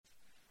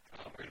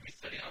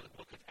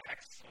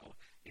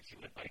if you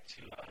would like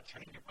to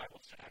turn in your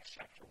Bibles to Acts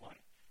chapter 1,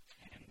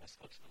 and let's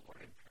go to the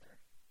Lord in prayer.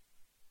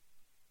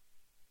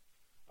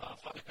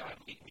 Father God,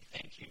 we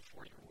thank you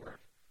for your word.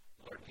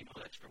 Lord, we know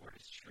that your word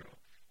is true,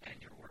 and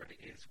your word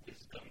is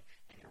wisdom,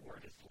 and your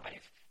word is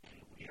life, and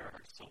we are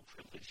so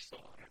privileged, so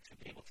honored to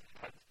be able to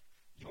have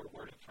your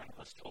word in front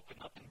of us to open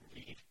up and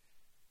read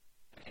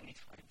at any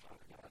time,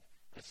 Father God.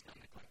 Let's not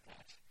neglect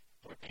that.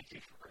 Lord, thank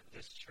you for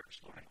this church,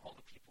 Lord, and all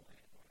the people in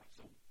it, Lord. I'm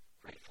so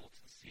grateful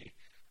to see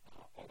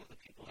all of the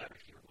people that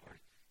are here, Lord.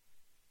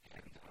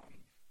 And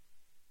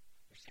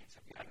your saints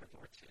have gathered,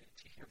 Lord,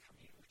 to hear from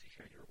you, to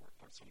hear your word,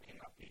 Lord. So may it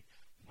not be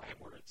my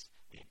words,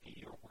 may it be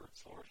your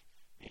words, Lord.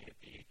 May it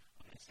be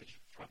a message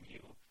from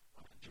you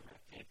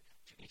directed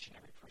to each and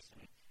every person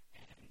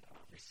and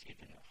received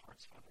in their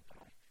hearts, Father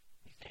God.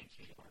 We thank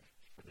you, Lord,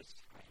 for this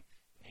time.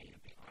 May you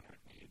be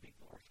honored, may you be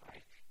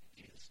glorified.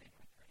 In Jesus' name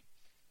I pray.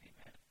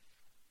 Amen.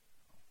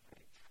 All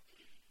right.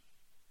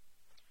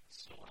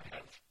 So I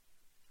have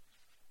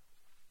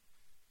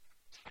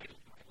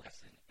titled my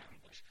lesson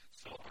Ambush.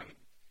 So I'm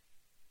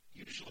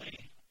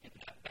usually in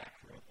that back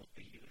room with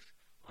the youth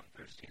on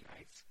Thursday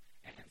nights,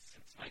 and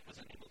since Mike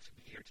wasn't able to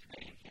be here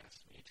today and he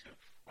asked me to,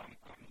 I'm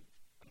going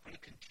to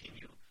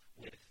continue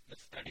with the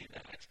study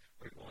that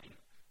we're going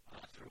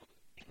through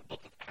in the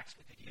book of Acts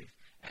with the youth.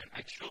 And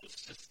I chose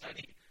to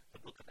study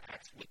the book of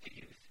Acts with the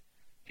youth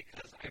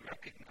because I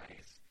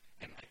recognize,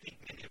 and I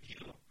think many of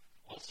you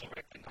also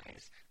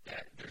recognize,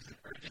 that there's an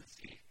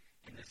urgency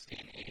in this day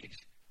and age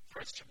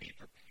for us to be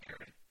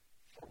prepared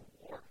for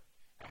war.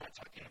 I'm not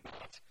talking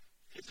about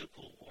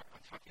physical war.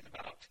 I'm talking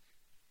about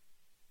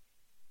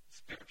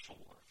spiritual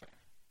warfare.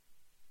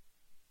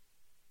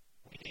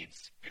 We need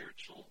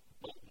spiritual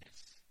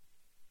boldness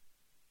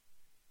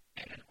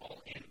and an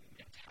all-in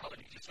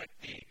mentality, just like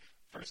the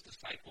first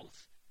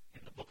disciples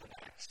in the book of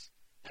Acts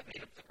that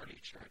made up the early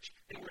church.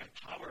 They were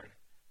empowered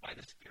by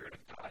the Spirit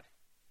of God,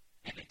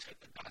 and they took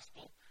the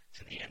gospel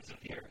to the ends of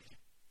the earth.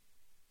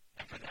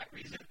 And for that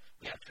reason,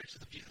 we have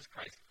churches of Jesus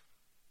Christ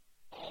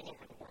all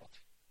over the world,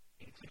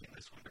 including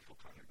this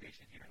wonderful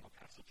congregation here in El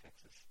Paso,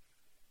 Texas,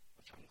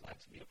 which I'm glad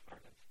to be a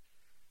part of.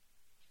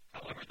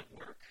 However, the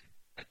work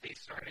that they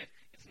started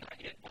is not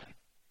yet done.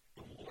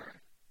 The war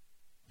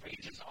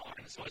rages on.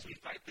 So as we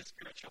fight this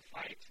spiritual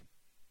fight,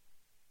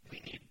 we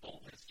need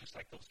boldness, just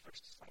like those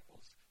first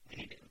disciples. We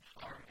need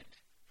empowerment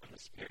from the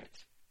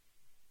Spirit.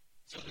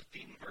 So the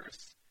theme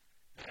verse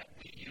that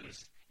we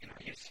use in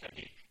our youth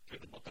study through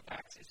the book of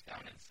Acts is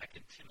found in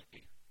 2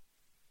 Timothy.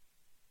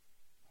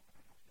 I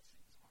don't know if this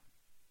thing is on.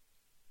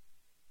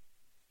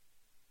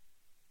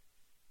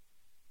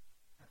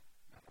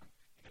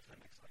 Get to the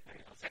next slide. There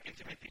you go. 2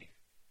 Timothy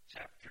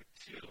chapter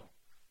 2,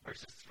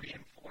 verses 3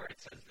 and 4. It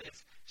says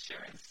this: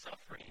 share in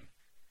suffering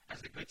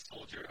as a good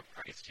soldier of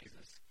Christ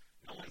Jesus.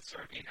 No one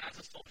serving as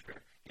a soldier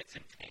gets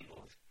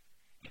entangled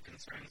in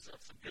concerns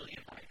of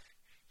civilian life.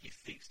 He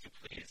seeks to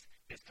please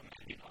his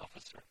commanding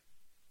officer.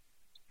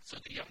 So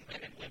the young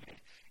men and women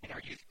in our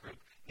youth group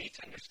need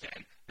to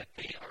understand that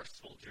they are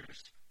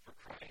soldiers for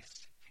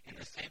Christ. In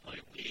the same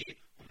way, we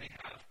only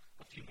have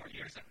a few more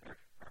years under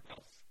our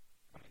belts.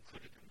 I'm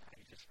included in that,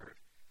 you just heard.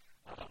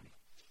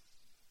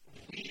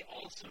 We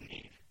also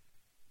need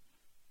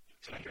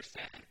to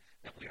understand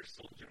that we are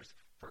soldiers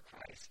for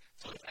Christ.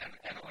 So let's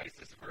analyze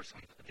these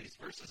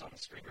verses on the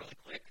screen really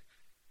quick.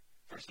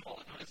 First of all,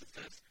 notice it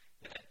says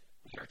that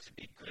we are to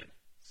be good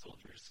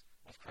soldiers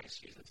of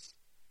Christ Jesus.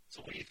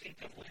 So what do you think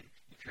of when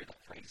you hear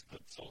that phrase,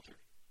 good soldier?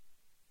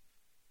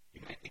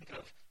 You might think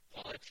of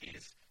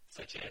qualities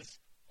such as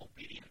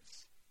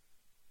obedience,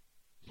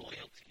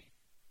 loyalty,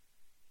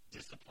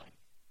 discipline,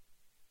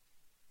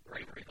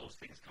 bravery. Those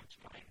things come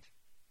to mind.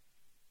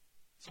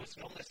 So it's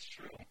no less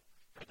true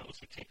for those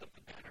who take up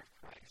the banner of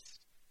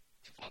Christ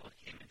to follow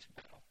him into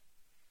battle.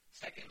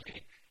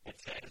 Secondly, it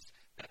says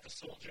that the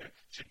soldier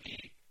should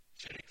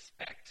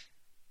expect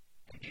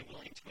and be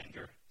willing to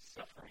endure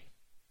suffering.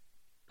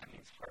 That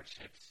means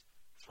hardships,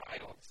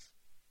 trials,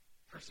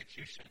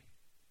 persecution,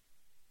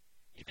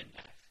 even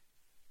death.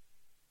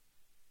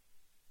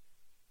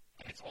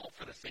 And it's all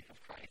for the sake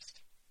of Christ.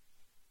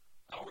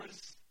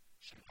 Ours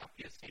should not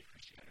be a safe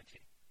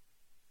Christianity.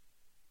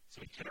 So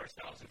we kid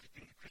ourselves if we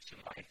think the Christian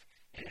life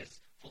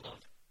is full of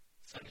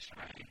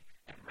sunshine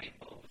and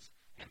rainbows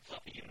and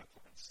fluffy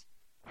unicorns.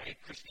 Right?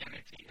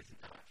 Christianity is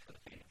not for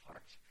the faint of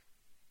heart.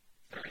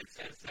 Third, it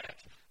says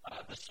that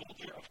the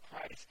soldier of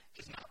Christ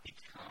does not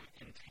become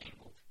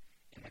entangled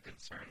in the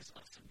concerns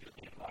of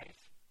civilian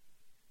life,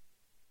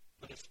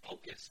 but is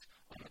focused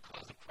on the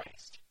cause of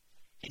Christ.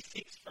 He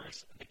seeks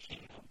first the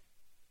kingdom.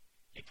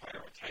 He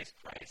prioritizes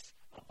Christ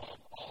above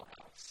all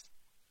else.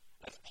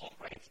 As Paul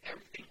writes,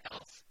 everything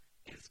else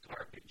is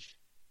garbage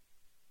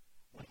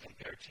when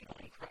compared to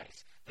knowing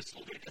Christ. The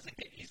soldier doesn't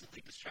get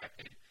easily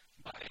distracted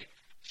by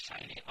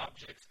shiny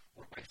objects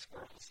or by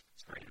squirrels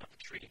scurrying up a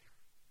tree.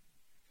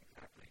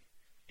 Exactly.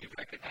 You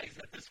recognize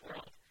that this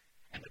world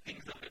and the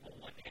things of it will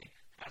one day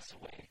pass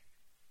away.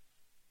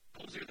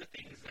 Those are the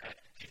things that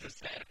Jesus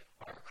said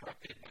are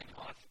corrupted by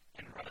moth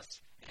and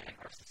rust and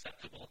are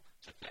susceptible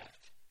to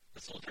theft.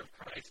 The soldier of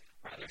Christ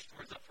rather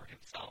stores up for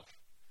himself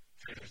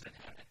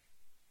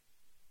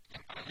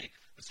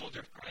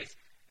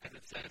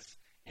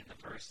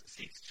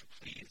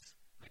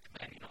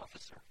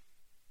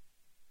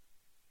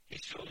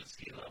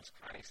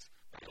Christ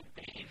by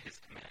obeying his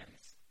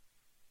commands.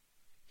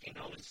 He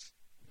knows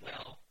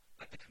well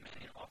that the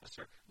commanding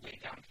officer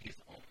laid down his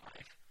own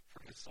life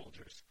for his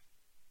soldiers.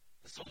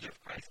 The soldier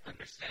of Christ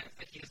understands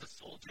that he is a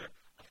soldier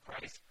of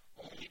Christ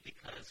only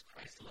because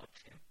Christ loved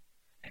him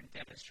and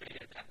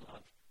demonstrated that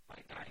love by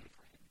dying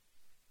for him.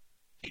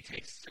 He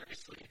takes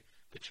seriously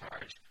the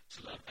charge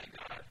to love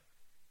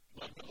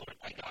the Lord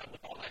thy God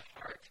with all thy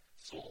heart,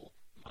 soul,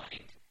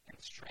 mind, and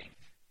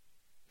strength.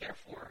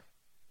 Therefore,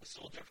 the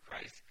soldier of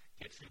Christ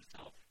gives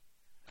himself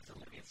as a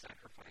living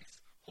sacrifice,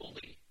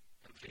 holy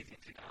and pleasing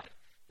to God.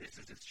 This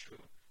is his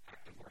true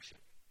act of worship.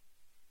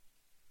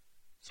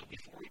 So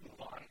before we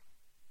move on,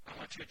 I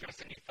want to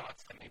address any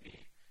thoughts that may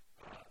be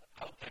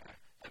out there.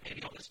 That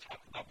maybe all this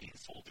talk about being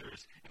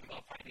soldiers and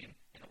about fighting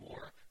in a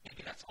war,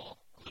 maybe that's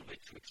all a little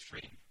bit too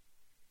extreme.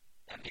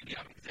 That maybe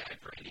I'm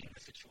exaggerating the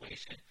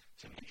situation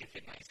to make it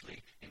fit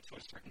nicely into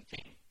a certain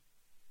thing.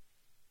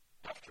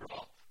 After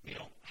all, we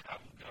don't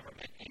have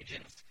government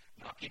agents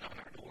knocking on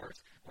our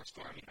doors or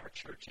storming our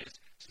churches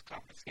to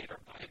confiscate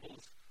our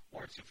Bibles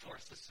or to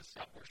force us to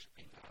stop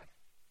worshiping God.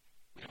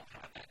 We don't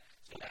have that.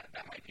 So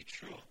that might be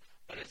true.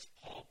 But as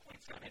Paul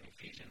points out in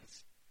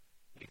Ephesians,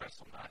 we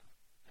wrestle not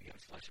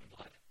against flesh and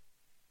blood.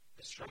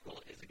 The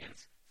struggle is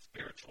against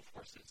spiritual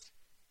forces.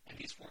 And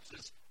these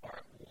forces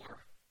are at war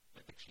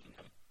with the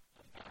kingdom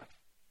of God.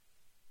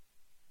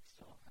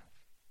 Still have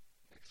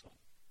next one.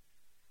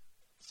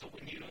 So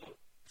when you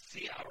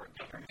see our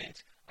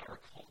government, our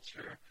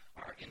culture,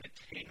 our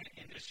entertainment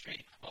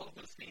industry, all of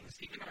those things,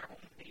 even our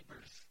own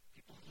neighbors,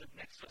 people who live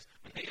next to us,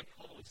 when they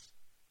oppose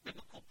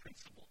biblical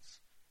principles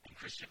and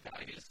Christian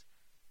values,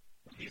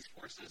 when these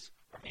forces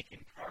are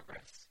making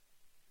progress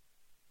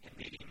in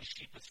leading the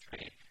sheep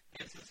astray,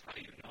 this is how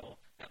you know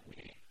that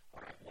we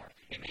are at war.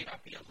 It may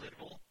not be a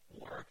literal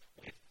war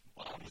with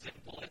bombs and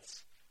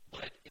bullets,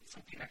 but it's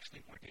something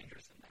actually more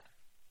dangerous than that.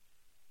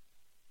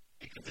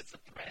 Because it's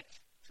a threat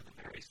to the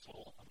very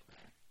soul of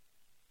man.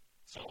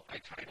 So I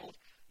titled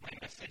my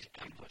message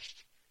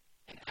Ambushed.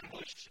 And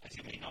ambush, as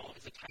you may know,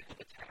 is a type of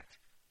attack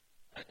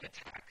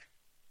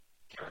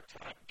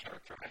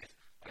characterized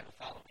by the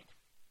following.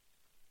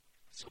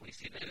 So we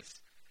see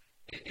this.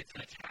 It's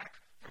an attack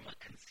from a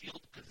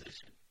concealed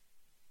position.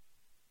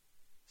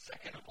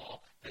 Second of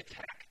all, the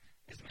attack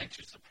is meant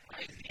to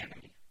surprise the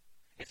enemy.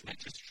 It's meant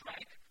to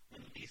strike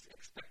when least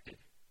expected.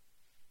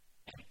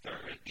 And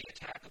third, the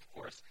attack, of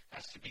course,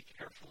 has to be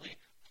carefully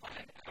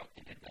planned out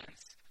in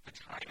advance. The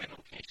time and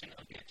location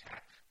of the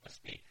attack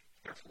must be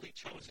carefully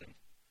chosen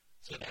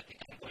so that the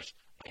ambush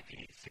might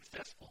be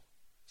successful,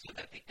 so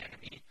that the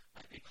enemy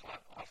might be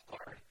caught off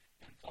guard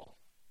and fall.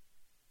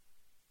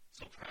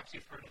 So perhaps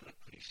you've heard of the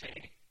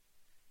cliche,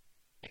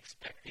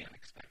 expect the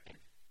unexpected.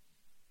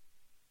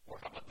 Or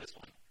how about this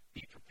one?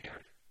 Be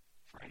prepared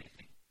for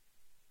anything.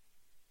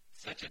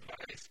 Such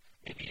advice,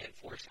 maybe it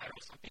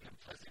foreshadows something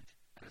unpleasant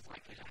that is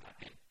likely to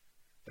happen,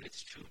 but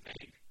it's too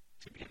vague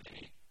to be of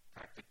any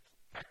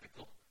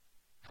practical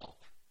help.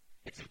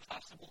 It's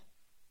impossible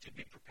to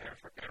be prepared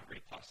for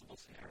every possible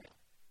scenario.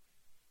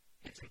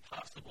 It's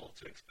impossible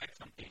to expect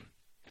something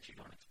that you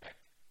don't expect.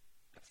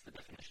 That's the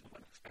definition of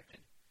unexpected.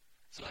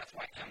 So that's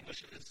why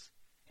ambushes,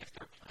 if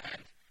they're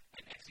planned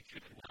and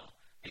executed well,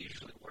 they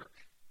usually work.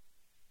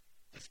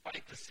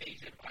 Despite the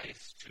sage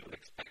advice to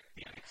expect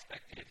the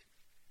unexpected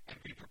and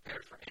be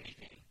prepared for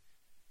anything,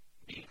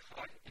 being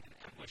caught in an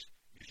ambush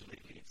usually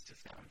leads to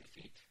sound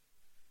defeat.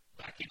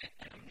 Lacking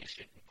an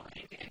omniscient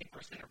mind, any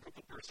person or group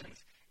of persons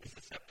is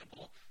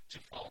susceptible to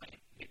falling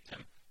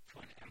victim to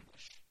an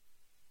ambush.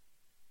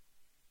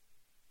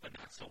 But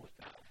not so with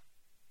God.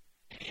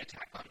 Any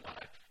attack on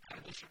God,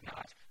 ambush or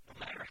not, no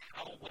matter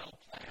how well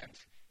planned,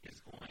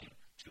 is going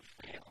to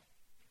fail.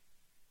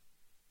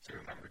 So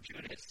remember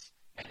Judas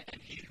and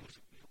he who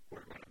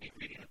we're going to be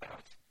reading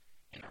about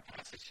in our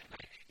passage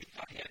tonight. He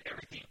thought he had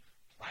everything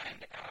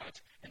planned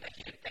out and that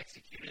he had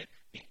executed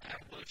the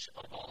ambush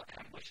of all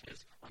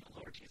ambushes on the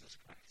Lord Jesus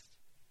Christ.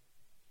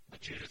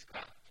 But Judas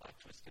got plot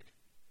twisted.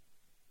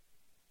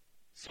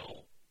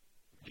 So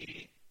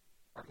we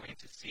are going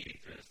to see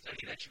through the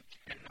study that you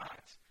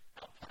cannot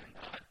outplan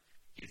God.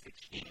 He's the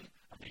King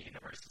of the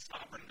universe, the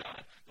sovereign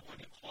God, the one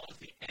who calls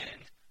the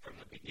end from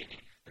the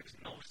beginning. There's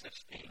no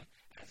such thing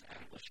as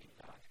ambushing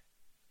God.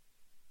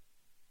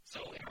 So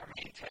in our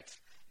main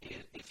text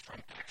is from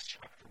Acts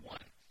chapter 1.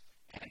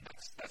 And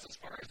that's as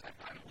far as I've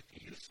gotten with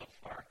the youth so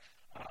far.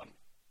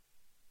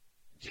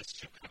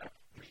 Just to kind of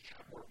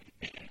recap where we've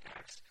been in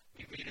Acts,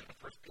 we read in the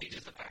first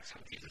pages of Acts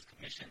how Jesus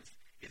commissions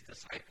his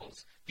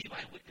disciples, be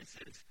my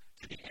witnesses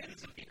to the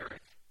ends of the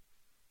earth.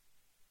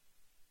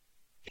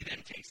 He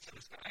then takes to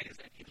the skies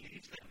and he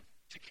leads them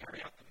to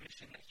carry out the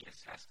mission that he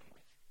has tasked them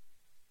with.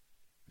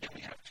 Then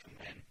we have two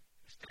men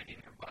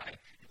standing nearby,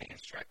 and they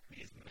instruct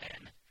these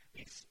men,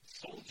 these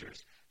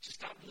soldiers, to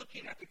stop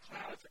looking at the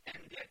clouds and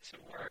get to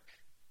work.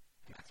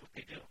 And that's what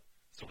they do.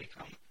 So we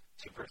come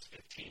to verse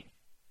 15.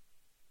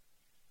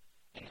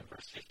 And in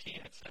verse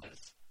 15 it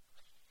says,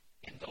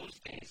 in those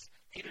days,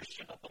 Peter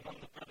stood up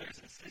among the brothers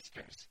and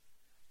sisters.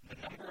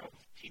 The number of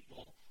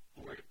people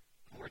who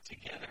who were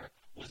together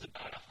was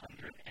about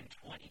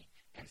 120,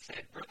 and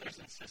said, "Brothers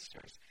and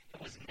sisters,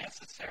 it was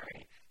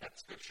necessary that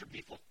Scripture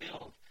be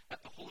fulfilled,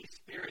 that the Holy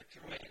Spirit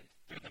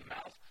through the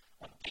mouth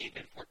of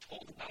David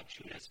foretold about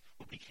Judas,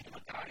 who became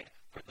a guide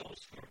for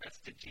those who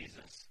arrested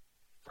Jesus.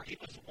 For he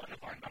was one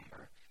of our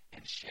number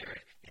and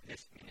shared in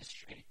this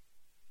ministry.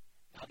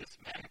 Now this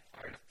man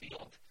acquired a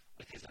field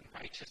with his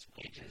unrighteous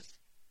wages.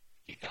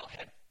 He fell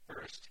head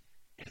first,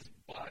 his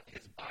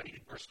body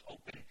burst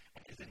open,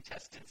 and his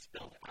intestines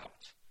spilled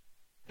out.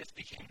 This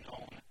became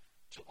known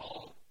to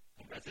all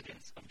the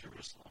residents of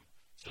Jerusalem,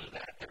 so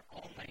that their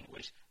own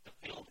language, the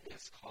field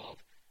is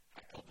called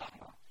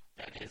Hakeldama,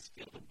 that is,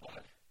 field of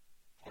blood.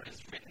 For it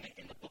is written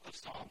in the book of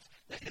Psalms,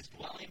 let his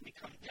dwelling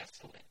become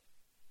desolate.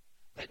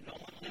 Let no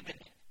one live in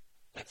it.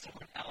 Let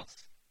someone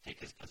else take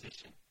his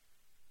position.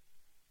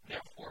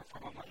 Therefore,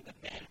 from among the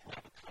men who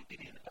have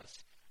accompanied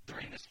us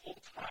during this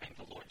whole time,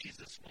 the Lord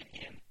Jesus went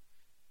in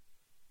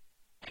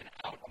and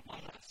out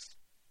among us,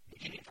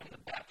 beginning from the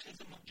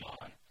baptism of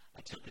John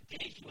until the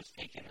day he was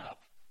taken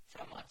up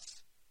from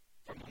us.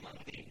 From among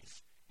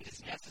these, it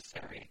is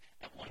necessary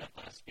that one of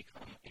us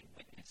become a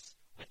witness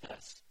with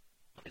us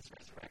of his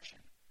resurrection."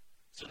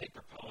 So they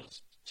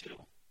proposed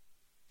two: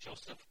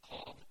 Joseph,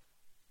 called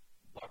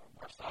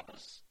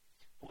Barsabbas,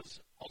 who was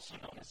also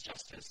known as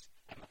Justus,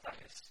 and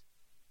Matthias.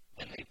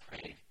 Then they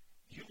prayed,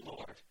 "You,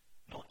 Lord,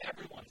 know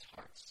everyone's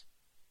hearts.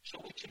 Show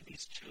which of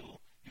these two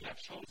you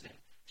have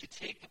chosen to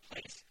take the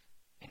place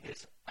in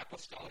this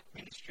apostolic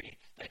ministry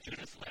that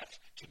Judas left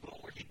to go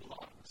where he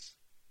belongs."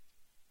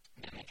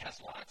 And then they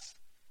cast lots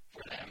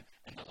for them,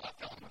 and the lot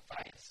fell on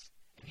Matthias,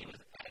 and he was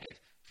added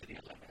to the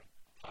 11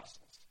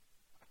 apostles.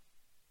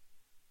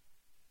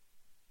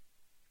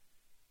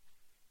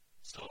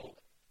 So,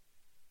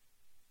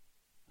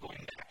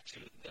 going back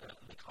to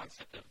the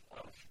concept of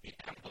the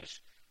ambush,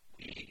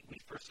 we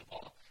first of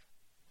all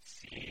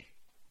see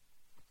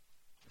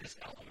this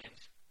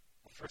element,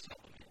 the first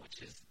element,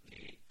 which is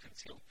the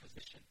concealed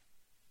position.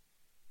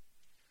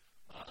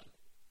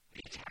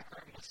 The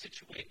attacker must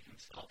situate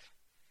himself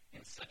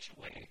in such a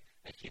way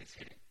that he is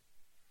hidden.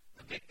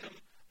 The victim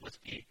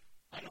must be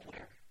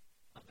unaware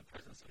of the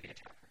presence of the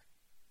attacker.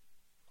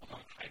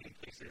 Among hiding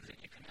places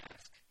that you can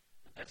ask,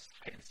 the best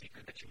hiding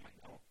secret that you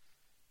might know,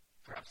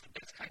 perhaps the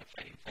best kind of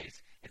hiding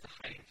place is a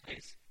hiding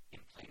place in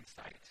plain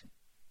sight.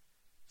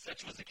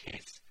 Such was the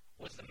case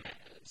with the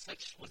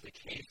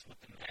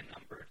man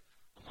numbered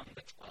among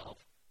the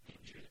 12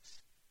 named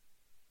Judas.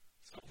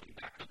 So if we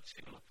back up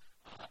to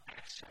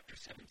Acts chapter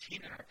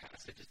 17 in our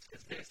passage, it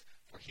says this: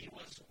 "For he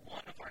was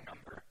one of our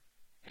number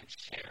and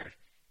shared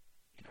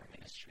in our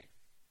ministry."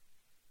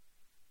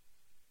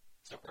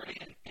 So early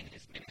in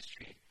his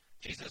ministry,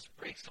 Jesus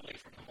breaks away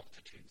from the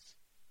multitudes,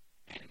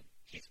 and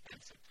he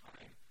spends some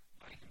time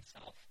by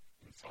himself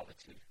in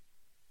solitude.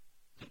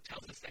 Luke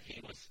tells us that he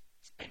was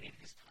spending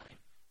his time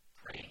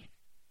praying,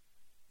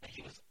 that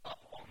he was up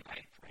all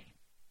night praying.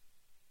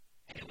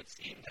 And it would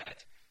seem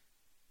that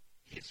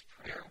his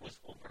prayer was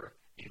over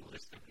a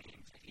list of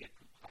names that he had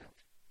compiled.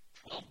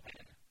 12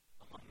 men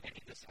among many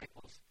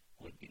disciples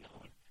who would be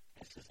known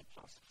as his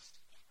apostles.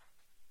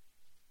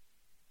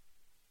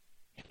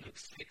 In Luke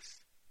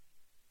 6,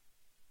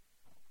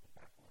 I'll go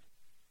back one.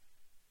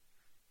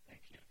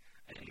 Thank you.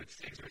 And in Luke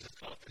 6, verses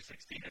 12 through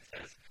 16, it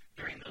says,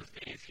 "During those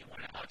days he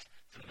went out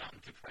to the mountain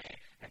to pray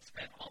and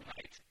spent all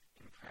night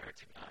in prayer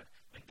to God.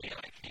 When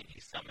daylight came, he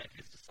summoned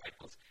his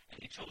disciples,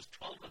 and he chose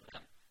 12 of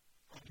them,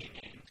 whom he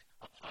named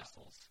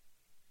apostles.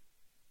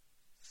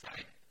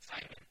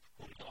 Simon,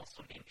 whom he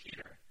also named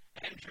Peter,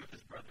 Andrew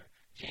his brother,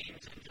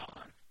 James and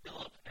John,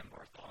 Philip and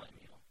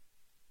Bartholomew,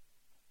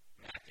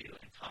 Matthew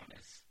and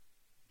Thomas,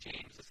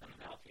 James the son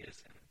of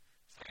Alphaeus, and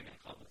Simon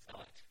called the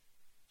Zealot,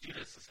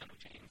 Judas the son of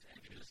James,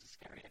 and Judas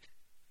Iscariot,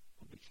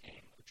 who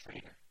became a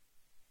traitor."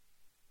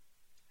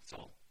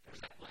 So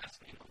there's that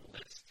last name on the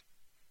list,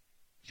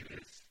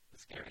 Judas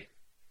Iscariot.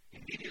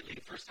 Immediately,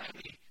 the first time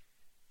we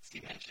see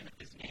mention of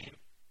his name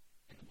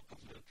in the book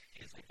of Luke,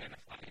 he is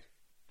identified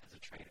as a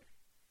traitor.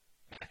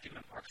 Matthew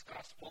and Mark's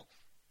gospel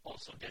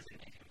also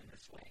designate him in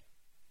this way,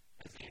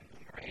 as they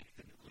enumerate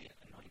the newly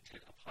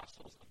anointed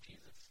apostles of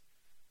Jesus.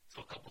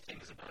 So a couple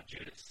things about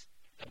Judas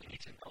that we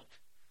need to note.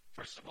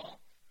 First of all,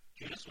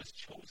 Judas was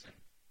chosen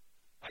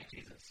by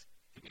Jesus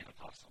to be an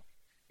apostle.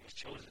 He was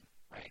chosen,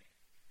 right?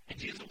 And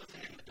Jesus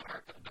wasn't in the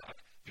dark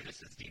about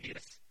Judas's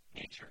devious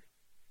nature.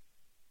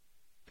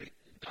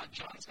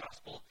 John's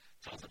gospel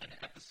tells of an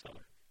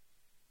episode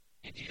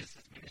in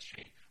Jesus'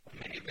 ministry when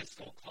many of his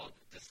so-called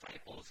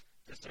disciples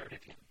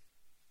deserted him.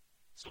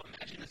 So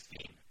imagine a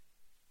scene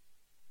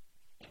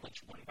in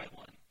which one by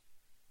one,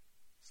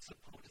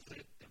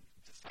 supposedly the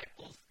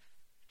disciples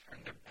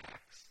turn their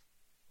backs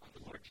on the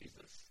Lord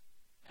Jesus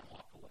and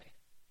walk away.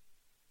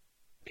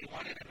 They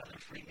wanted another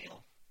free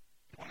meal.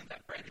 They wanted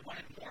that bread. They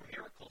wanted more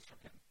miracles from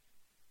him.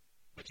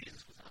 But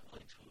Jesus was not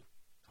willing to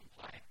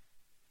comply.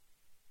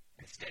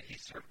 Instead, he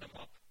served them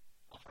up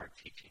a hard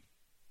teaching.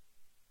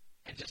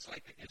 And just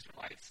like the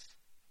Israelites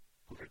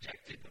who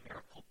rejected the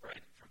miracle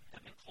bread from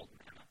heaven called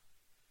manna,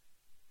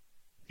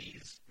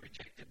 these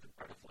rejected the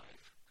bread of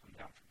life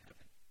come down from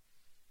heaven.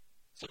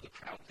 So the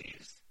crowd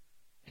leaves,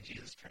 and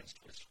Jesus turns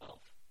to his 12.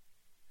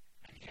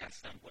 And he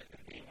asks them whether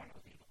they want to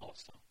leave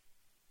also.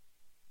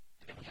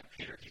 And then we have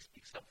Peter. He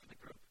speaks up for the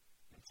group.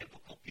 In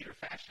typical Peter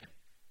fashion,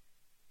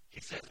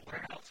 he says,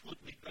 where else would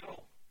we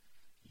go?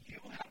 You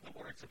have the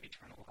words of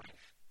eternal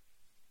life.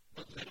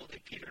 But little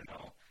did Peter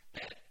know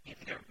that in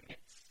their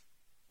midst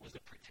was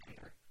a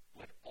pretender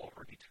who had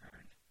already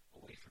turned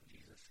away from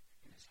Jesus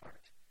in his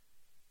heart.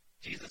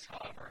 Jesus,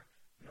 however,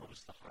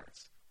 knows the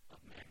hearts of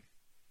men.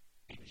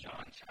 In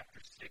John chapter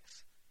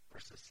 6,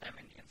 verses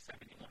 70 and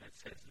 71, it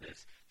says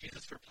this.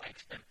 Jesus replied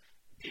to them,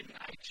 didn't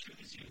I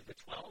choose you, the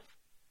 12?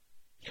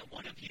 Yet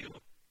one of you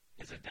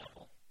is a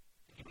devil.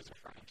 And he was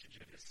referring to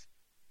Judas,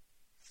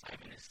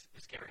 Simon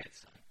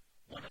Iscariot's son,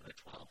 one of the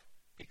 12,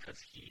 because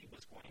he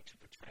was going to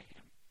betray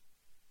him.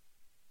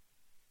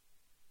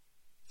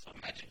 So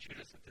imagine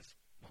Judas at this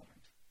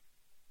moment.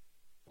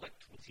 What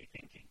was he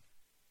thinking?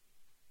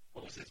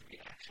 What was his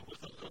reaction?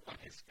 What was the look on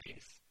his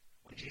face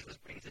when Jesus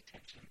brings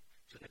attention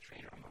to the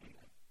traitor among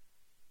them?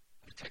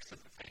 The text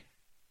doesn't say,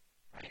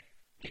 right?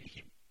 Maybe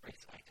he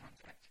breaks eye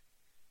contact.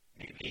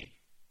 Maybe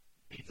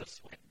beads of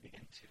sweat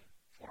begin to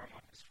form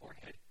on his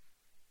forehead.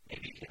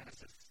 Maybe he has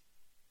this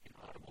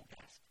inaudible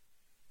gasp.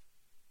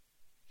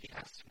 He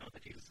has to know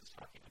that Jesus is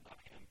talking about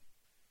him.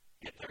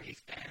 Yet there he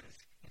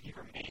stands, and he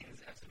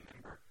remains as a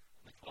member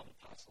of the 12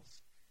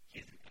 apostles. He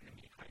is an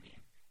enemy hiding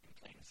in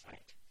plain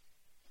sight.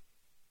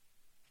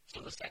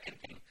 So the second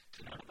thing to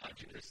note about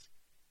Judas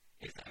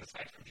is that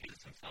aside from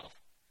Jesus himself,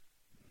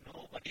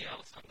 nobody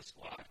else on the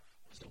squad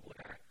was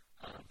aware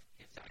of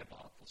his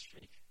diabolical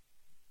streak.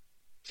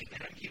 To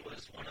them, he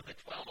was one of the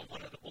 12,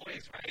 one of the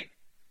boys, right?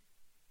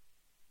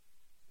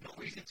 No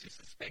reason to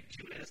suspect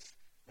Judas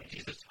when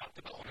Jesus talked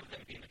about one of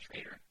them being a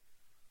traitor.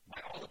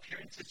 By all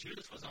appearances,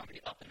 Judas was on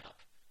the up and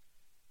up.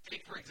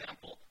 Take, for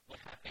example, what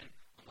happened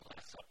on the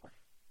Last Supper.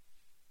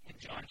 In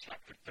John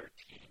chapter 13.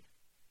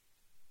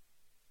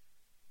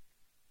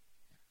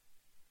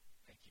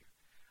 Thank you.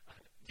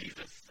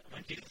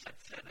 When Jesus had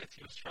said this,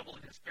 he was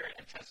troubled in his spirit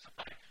and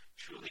testified,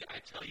 truly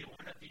I tell you,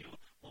 one of you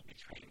will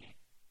betray me.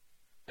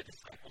 The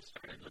disciples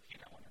started looking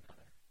at one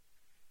another,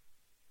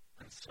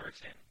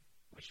 uncertain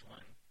which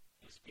one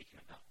he was speaking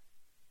about.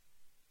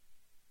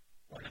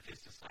 One of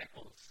his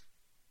disciples,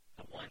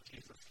 the one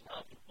Jesus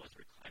loved, was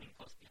reclining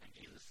close behind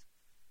Jesus.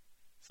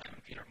 Simon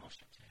Peter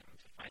motioned to him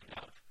to find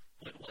out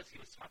who it was he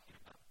was talking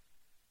about.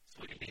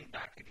 So he leaned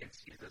back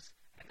against Jesus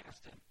and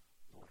asked him,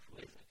 Lord,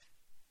 who is it?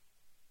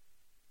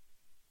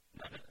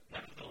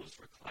 None of those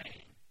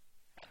reclining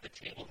at the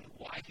table knew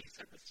why he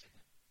said this to him.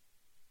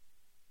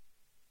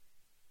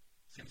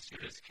 Since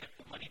Judas kept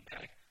the money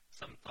bag,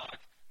 some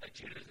thought that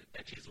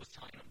Jesus was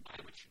telling him, buy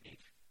what you need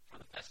for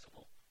the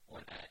festival,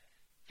 or that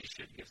he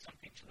should give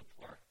something to the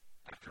poor.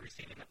 After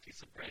receiving a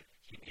piece of bread,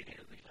 he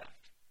immediately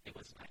left. It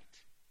was night.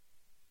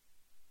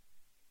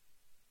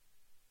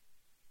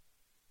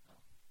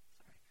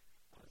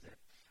 That was it.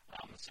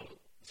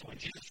 So when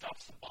Jesus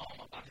drops the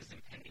bomb about his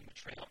impending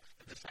betrayal,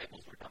 the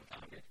disciples were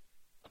dumbfounded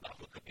about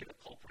who could be the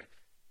culprit.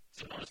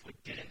 So notice what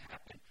didn't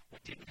happen. What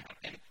didn't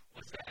happen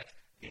was that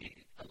the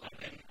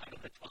 11 out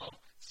of the 12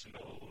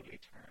 slowly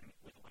turned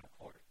with one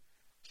accord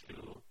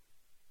to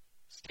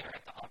stare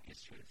at the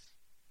obvious Judas.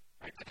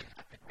 Right? That didn't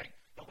happen, right?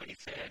 Nobody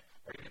said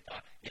or even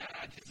thought, yeah,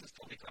 Jesus is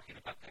totally talking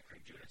about that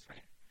great Judas,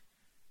 right?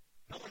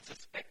 No one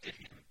suspected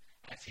him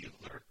as he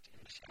lurked in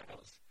the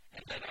shadows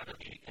and let out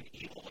an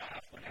evil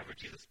laugh whenever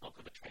Jesus spoke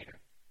of a traitor,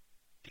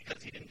 because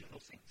he didn't do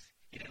those things.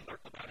 He didn't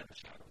lurk about in the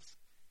shadows.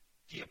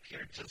 He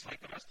appeared just like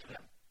the rest of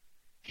them.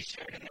 He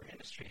shared in their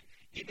ministry,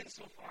 even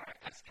so far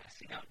as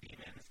casting out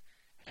demons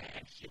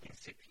and healing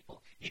sick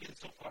people, even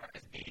so far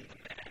as being the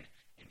man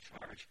in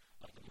charge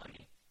of the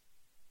money.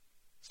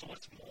 So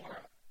what's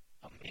more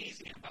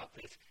amazing about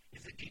this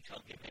is the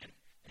detail given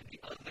in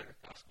the other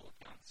gospel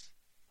accounts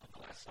of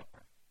the Last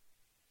Supper.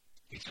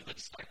 Each of the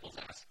disciples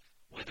asked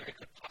whether it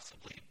could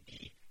possibly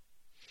be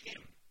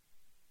him,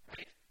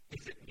 right?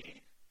 Is it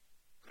me?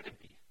 Could it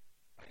be,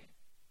 right?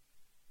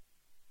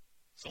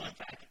 So in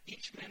fact,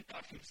 each man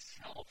thought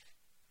himself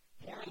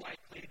more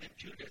likely than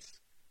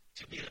Judas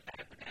to be the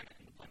bad banana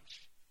in the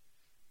bunch.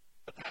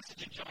 The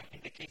passage in John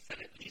indicates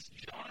that at least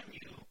John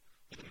knew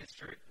who the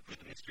mystery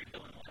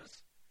villain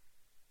was.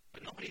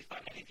 But nobody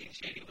thought anything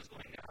shady was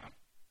going down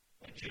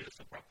when Judas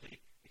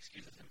abruptly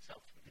excuses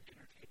himself from the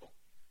dinner table.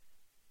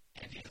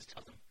 And Jesus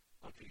tells him,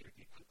 go do your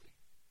deed quickly.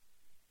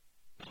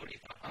 Nobody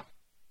thought,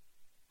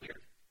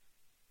 weird.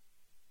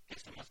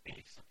 Guess there must be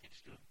something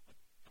to do with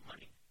the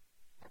money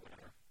or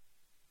whatever.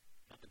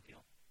 No big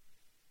deal.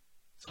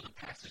 So the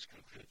passage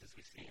concludes, as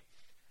we see,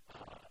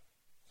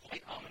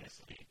 quite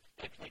ominously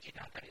by pointing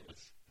out that it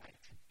was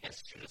night.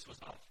 Yes, Judas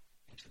was off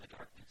into the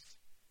darkness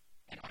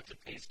and onto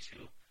phase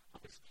 2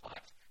 of his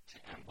plot to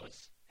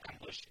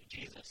ambush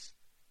Jesus.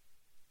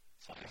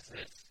 So I ask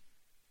this,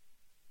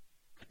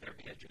 could there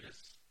be a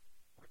Judas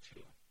or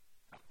two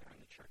out there in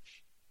the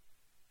church?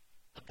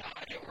 A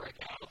guy or a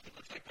gal who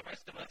looks like the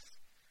rest of us,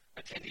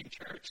 attending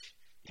church,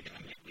 even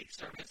a midweek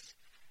service,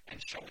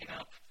 and showing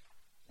up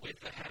with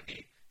a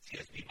heavy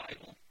CSB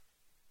Bible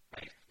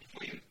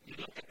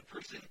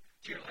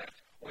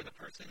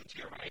to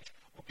your right,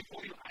 or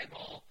before you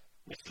eyeball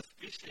with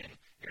suspicion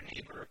your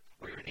neighbor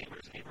or your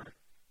neighbor's neighbor,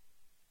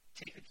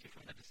 take a cue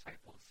from the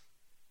disciples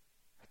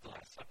at the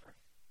Last Supper.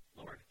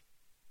 Lord,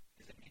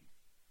 is it me?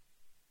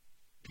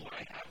 Do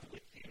I have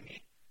within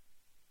me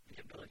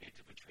the ability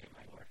to betray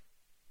my Lord?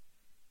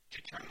 To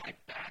turn my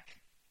back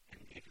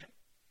and leave him?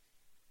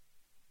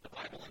 The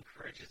Bible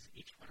encourages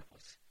each one of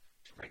us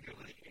to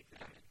regularly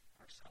examine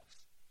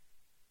ourselves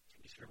to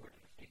be sure we're in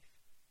the faith.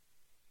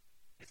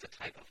 It's a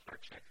type of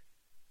heart check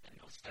that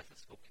no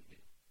stethoscope can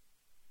do.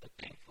 But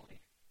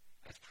thankfully,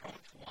 as prone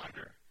to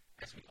wander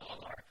as we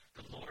all are,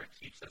 the Lord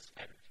keeps us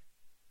fettered.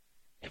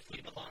 If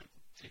we belong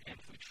to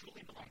him, if we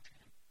truly belong to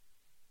him,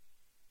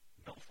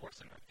 no force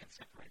on earth can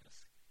separate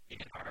us,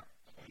 even our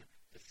own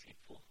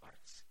deceitful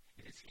hearts.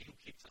 It is he who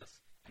keeps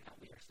us and not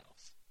we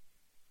ourselves.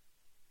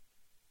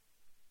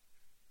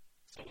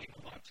 So we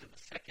move on to the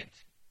second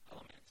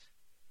element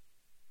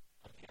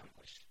of the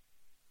ambush,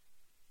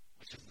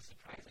 which is the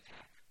surprise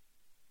attack.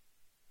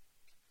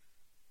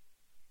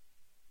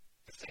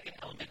 The second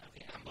element of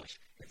the ambush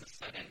is the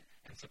sudden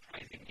and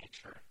surprising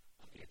nature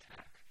of the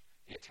attack.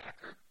 The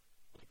attacker,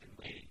 who had been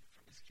waiting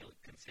from his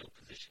concealed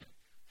position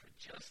for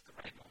just the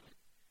right moment,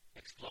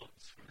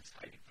 explodes from his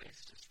hiding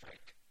place to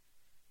strike.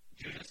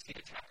 Judas, the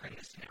attacker in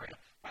this scenario,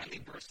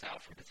 finally bursts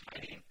out from his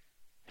hiding,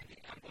 and the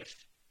ambush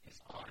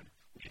is on.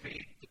 We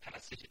read the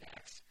passage in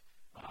Acts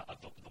of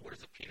the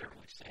words of Peter,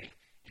 which say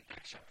in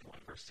Acts chapter 1,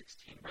 verse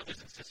 16, brothers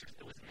and sisters,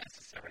 it was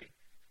necessary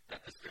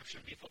that the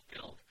scripture be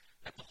fulfilled,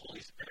 that the Holy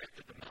Spirit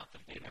through the mouth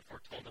of David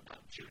foretold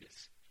about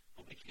Judas,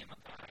 who became a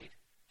guide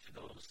to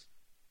those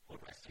who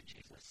arrested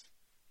Jesus.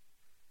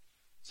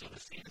 So the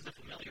scene is a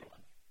familiar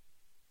one.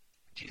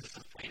 Jesus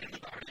is playing in the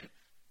garden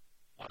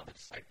while the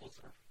disciples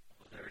are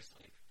over there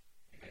asleep.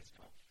 You guys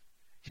know.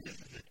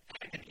 Jesus is in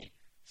agony,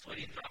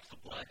 sweating drops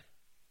of blood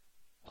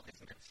while his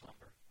men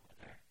slumber over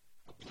there,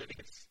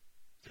 oblivious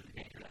to the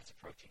danger that's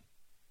approaching.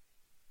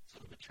 So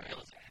the betrayal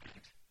is at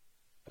hand.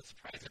 The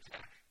surprise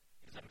attack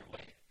is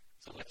underway.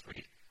 So let's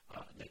read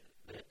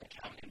the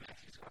account in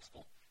Matthew's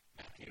Gospel,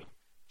 Matthew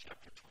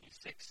chapter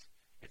 26.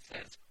 It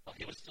says, while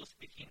he was still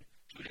speaking,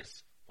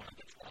 Judas, one of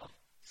the 12,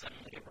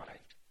 suddenly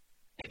arrived.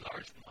 A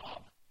large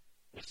mob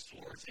with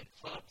swords and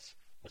clubs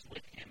was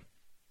with him.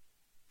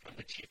 From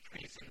the chief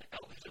priests and the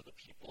elders of the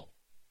people,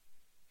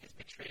 his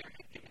betrayer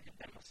had given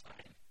them a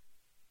sign.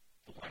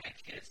 The one I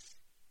kiss,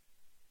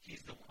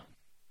 he's the one.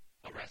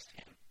 Arrest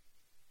him.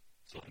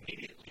 So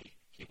immediately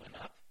he went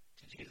up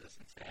to Jesus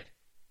and said,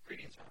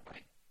 greetings, Rabbi,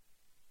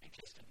 and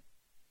kissed him.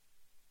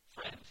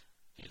 Friend,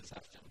 Jesus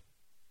asked him,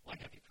 why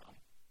have you come?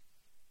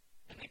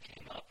 And they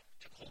came up,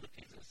 took hold of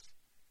Jesus,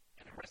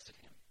 and arrested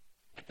him.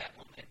 At that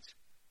moment,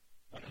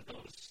 one of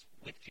those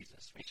with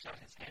Jesus reached out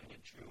his hand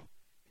and drew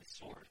his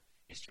sword.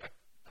 He struck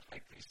the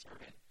high priest's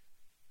servant,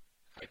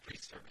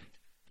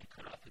 and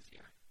cut off his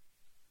ear.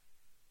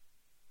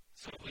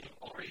 So we've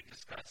already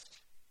discussed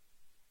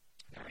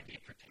there are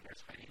indeed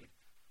pretenders hiding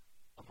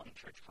among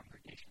church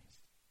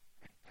congregations.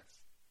 Right?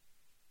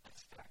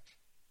 That's fact.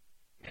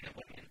 Men and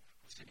women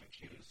who sit in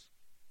pews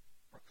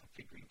or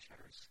comfy green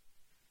chairs,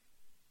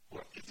 who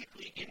are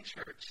physically in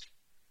church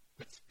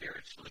but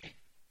spiritually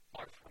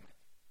far from it.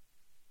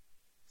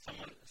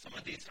 Some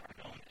of these are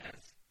known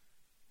as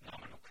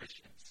nominal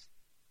Christians,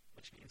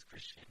 which means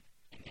Christian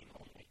in name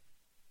only.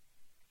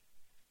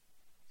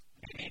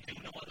 They may do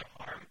no other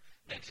harm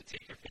than to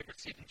take your favorite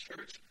seat in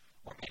church,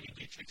 or maybe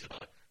beat you to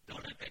the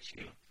donut that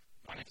you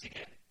wanted to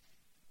get,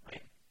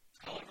 right?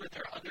 However,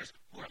 there are others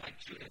who are like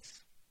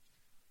Judas,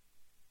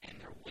 and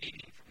they're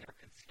waiting from their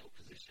concealed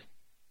position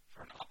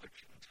for an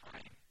opportune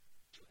time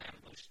to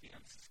ambush the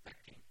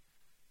unsuspecting.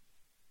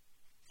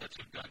 Such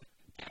have done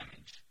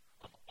damage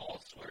of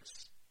all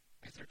sorts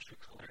as their true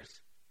colors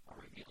are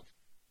revealed.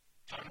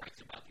 John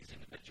writes about these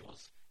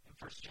individuals in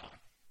 1 John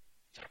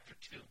chapter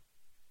 2.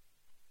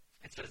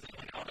 It says they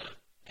went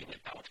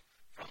out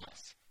from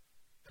us,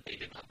 but they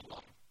did not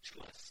belong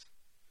to us.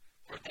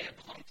 For if they had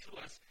belonged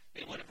to us,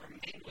 they would have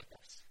remained with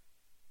us.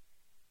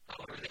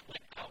 However, they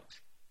went out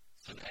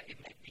so that it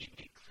might be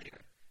made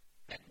clear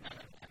that none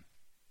of them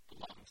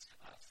belongs to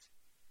us.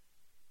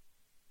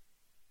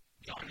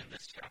 John in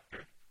this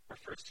chapter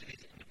refers to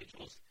these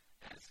individuals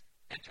as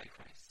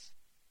antichrists.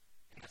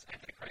 And that's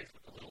antichrist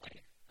with a little a,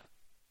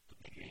 the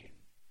big A,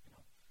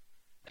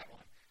 that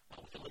one,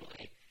 with a little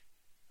a.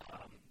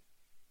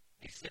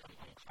 They sit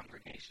among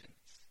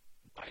congregations,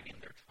 biding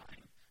their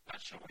time,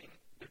 not showing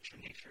their true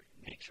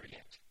nature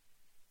yet.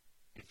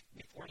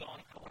 Before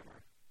long,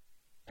 however,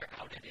 they're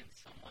outed in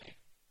some way,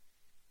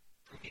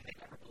 proving they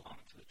never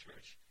belonged to the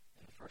church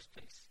in the first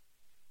place.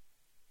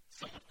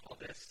 Some would call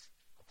this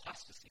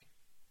apostasy.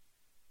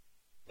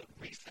 But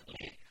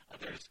recently,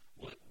 others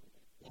will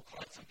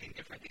call it something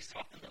different. They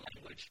soften the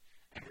language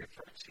and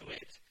refer to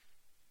it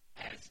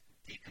as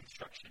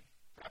deconstruction.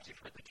 Perhaps you've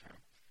heard the term.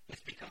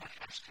 It's become a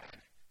hashtag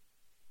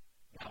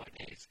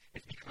nowadays.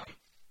 It's become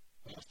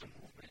almost a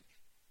movement.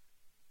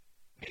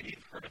 Maybe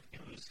you've heard of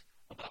news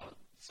about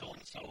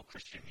so-and-so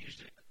Christian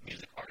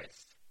music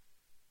artist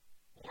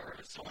or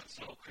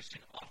so-and-so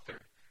Christian author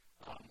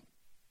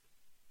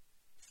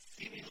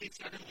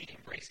suddenly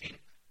embracing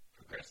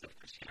progressive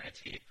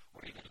Christianity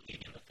or even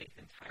leaving the faith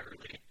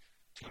entirely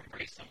to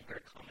embrace some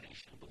weird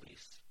combination of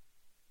beliefs.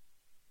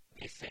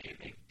 They say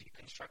they've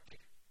deconstructed.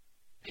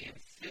 They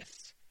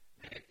insist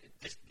that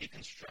this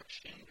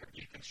deconstruction or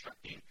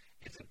deconstructing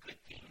is a good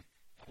thing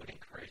and would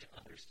encourage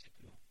others to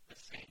do the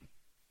same.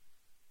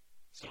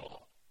 So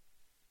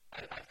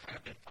I've kind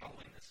of been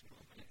following this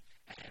movement,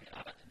 and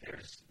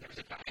there's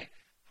a guy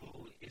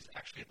who is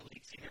actually the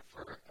lead singer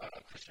for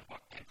a Christian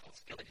rock band called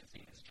Skillet. His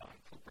name is John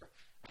Cooper.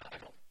 I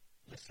don't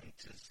listen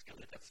to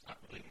Skillet. That's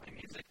not really my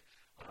music,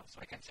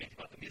 so I can't say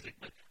anything about the music,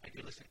 but I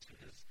do listen to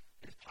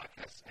his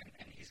podcasts,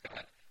 and he's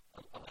got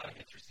a lot of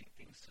interesting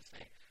things to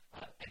say.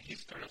 And he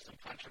stirred up some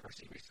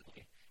controversy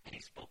recently, and he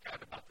spoke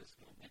out about this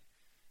movement.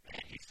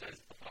 And he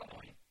says the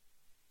following: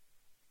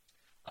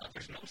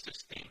 there's no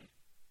such thing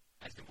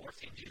as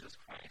divorcing Jesus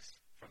Christ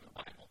from the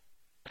Bible.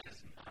 That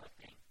is not a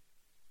thing.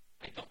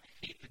 I don't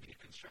hate the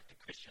deconstructed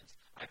Christians.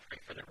 I pray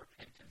for their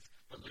repentance.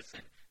 But listen,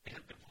 they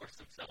have divorced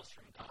themselves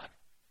from God,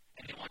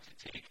 and they want to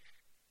take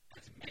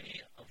as many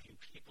of you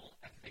people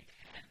as they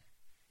can.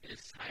 It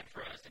is time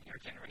for us in your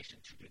generation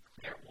to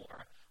declare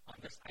war on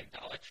this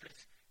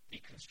idolatrous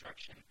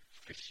deconstruction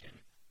Christian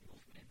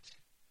movement.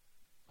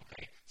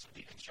 Okay, so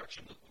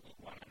deconstruction, we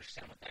want to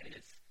understand what that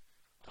is.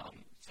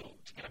 So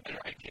to get a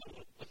better idea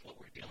with what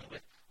we're dealing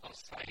with, I'll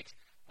cite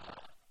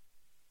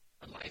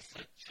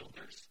Elisa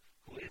Childers,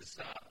 who is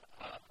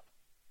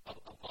a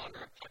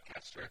blogger, a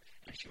podcaster,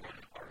 and she wrote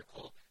an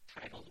article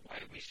titled "Why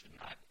We Should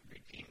Not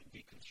Redeem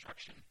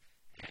Deconstruction."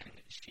 And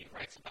she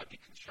writes about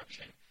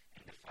deconstruction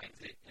and defines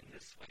it in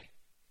this way.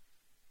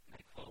 And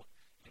I quote,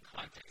 "In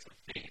context of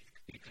faith,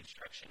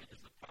 deconstruction is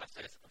the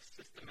process of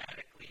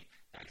systematically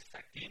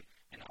dissecting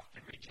and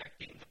often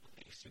rejecting the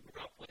beliefs you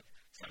grew up with.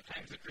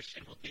 Sometimes a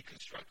Christian will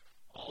deconstruct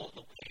all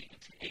the way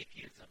into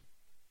atheism.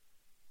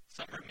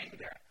 Some remain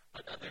there,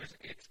 but others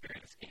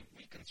experience a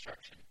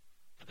reconstruction.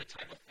 For the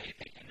type of faith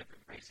they end up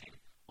embracing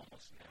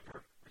almost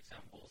never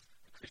resembles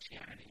the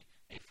Christianity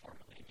they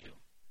formerly knew.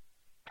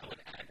 I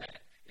would add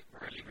that it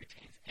rarely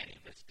retains any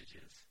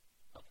vestiges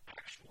of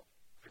actual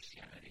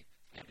Christianity.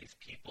 And these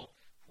people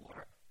who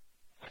are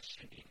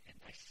questioning and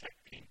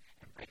dissecting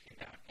and breaking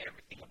down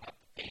everything about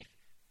the faith,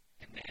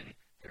 and then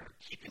they're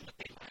keeping what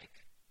they like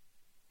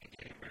and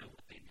getting rid of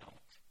what they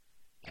don't.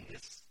 And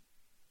this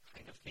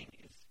kind of thing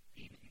is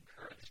being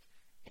encouraged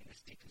in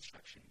this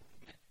deconstruction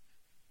movement."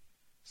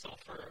 So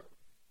for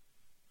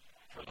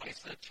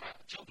Lisa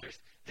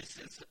Childers, this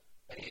is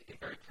a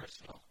very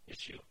personal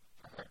issue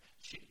for her.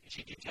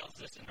 She details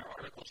this in her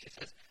article. She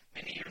says,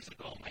 "Many years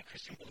ago, my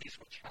Christian beliefs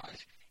were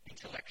challenged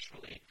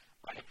intellectually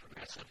by a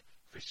progressive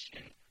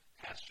Christian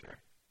pastor.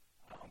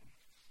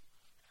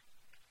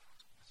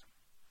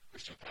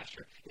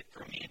 It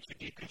threw me into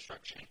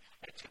deconstruction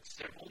that took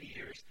several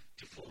years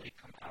to fully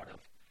come out of.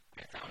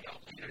 I found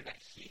out later that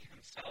he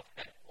himself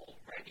had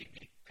already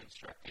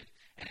deconstructed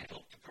and had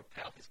hoped to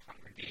propel his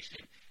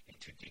congregation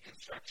into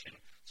deconstruction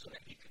so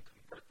that he can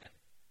convert them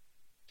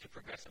to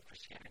progressive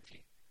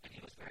Christianity. And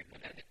he was very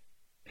good at it.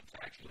 In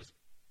fact, he was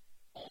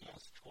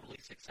almost totally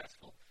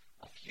successful.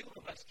 A few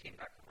of us came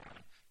back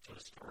around to a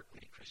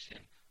historically Christian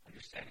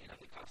understanding of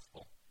the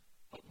gospel,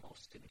 but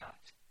most did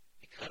not.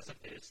 Because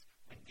of this,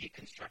 when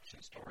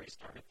deconstruction stories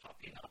started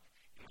popping up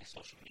in my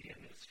social media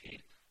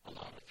newsfeed,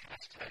 along with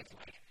hashtags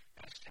like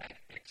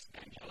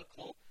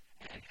 #exevangelical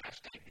and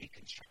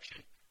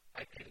 #deconstruction,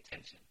 I paid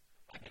attention.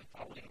 I've been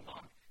following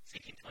along,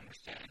 seeking to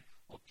understand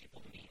what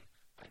people mean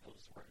by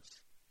those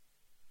words.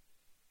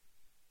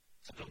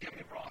 So don't get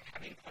me wrong,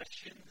 having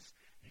questions,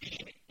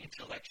 being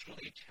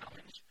intellectually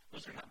challenged,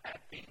 those are not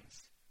bad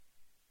things.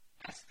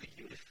 Ask the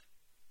youth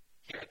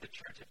here at the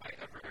church if I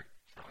ever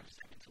challenged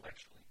them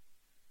intellectually.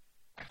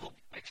 I hope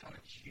I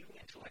challenge you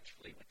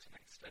intellectually with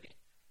tonight's study.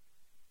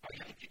 Our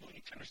young people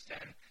need to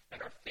understand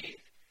that our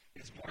faith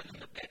is more than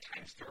the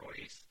bedtime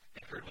stories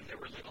they heard when they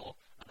were little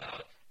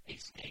about a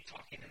snake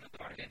talking in the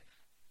garden,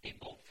 a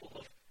boat full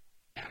of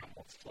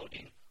animals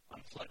floating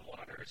on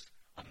floodwaters,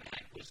 a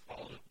man who was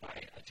swallowed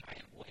by a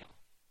giant whale.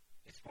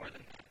 It's more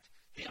than that.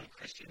 The young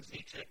Christians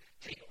need to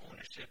take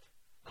ownership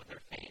of their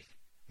faith,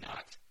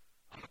 not,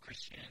 "I'm a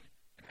Christian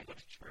and I go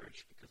to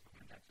church because mom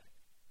and dad said."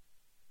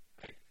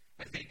 Right?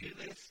 As they do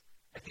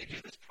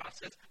this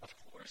process, of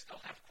course they'll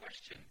have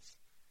questions.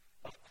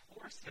 Of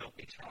course they'll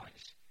be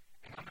challenged.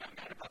 And I'm not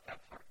mad about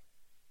that part.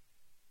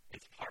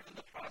 It's part of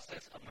the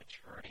process of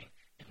maturing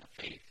in the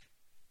faith.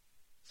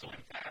 So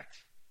in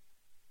fact,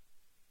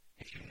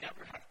 if you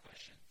never have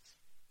questions,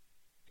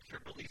 if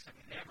your beliefs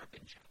have never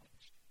been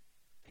challenged,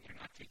 then you're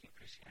not taking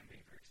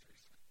Christianity very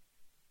seriously.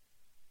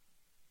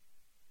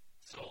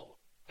 So,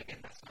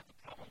 again, that's not the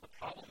problem. The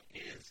problem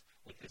is,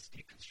 with this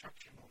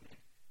deconstruction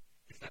movement,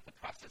 is that the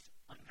process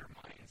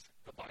undermines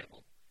the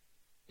Bible.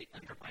 It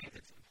undermines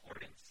its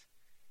importance,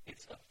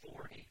 its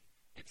authority,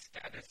 its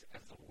status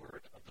as the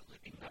Word of the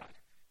living God.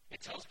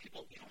 It tells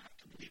people you don't have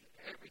to believe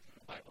everything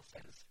the Bible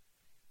says.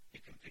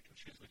 You can pick and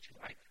choose what you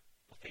like,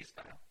 buffet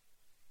style.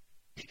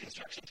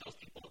 Deconstruction tells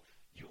people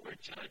you are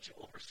judge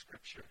over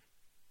Scripture,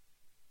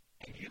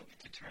 and you can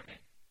determine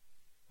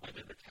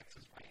whether the text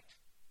is right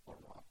or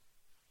wrong.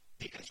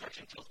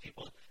 Deconstruction tells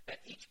people that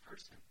each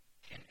person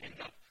can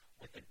end up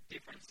with a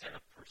different set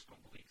of personal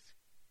beliefs,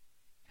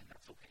 and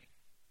that's okay.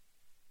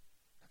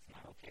 That's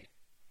not okay.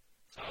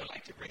 So I would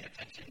like to bring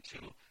attention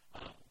to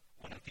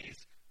one of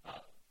these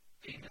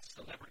famous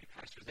celebrity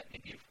pastors that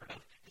maybe you've heard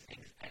of. His name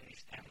is Andy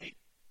Stanley,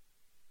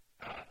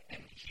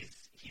 and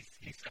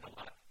he's said a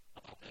lot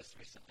about this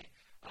recently.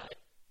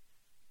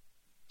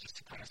 Just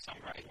to kind of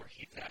summarize where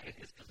he's at in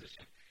his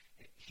position,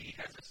 he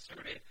has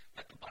asserted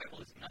that the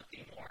Bible is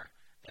nothing more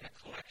than a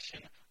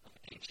collection of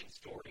ancient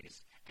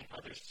stories and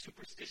other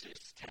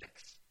superstitious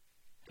texts,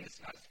 and it's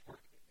not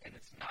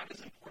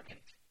as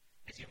important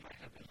as you might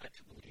have been led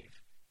to believe,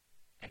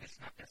 and it's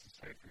not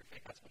necessary for your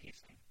faith. That's what he's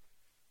saying.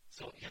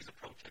 So here's a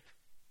pro tip.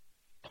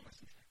 Don't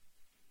listen to him.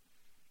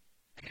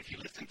 And if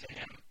you listen to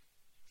him,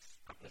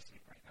 stop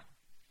listening right now.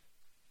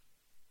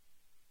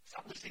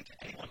 Stop listening to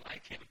anyone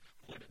like him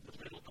who would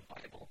belittle the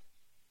Bible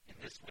in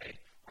this way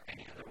or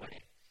any other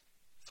way.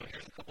 So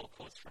here's a couple of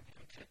quotes from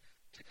him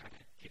to kind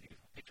of give you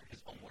a picture of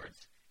his own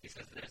words. He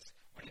says this: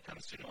 when it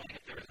comes to knowing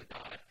if there is a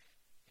God,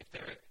 if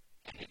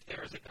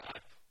there is a God,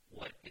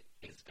 what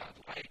is God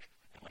like?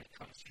 And when it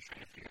comes to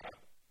trying to figure out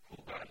who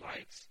God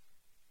likes,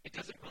 it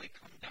doesn't really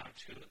come down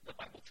to the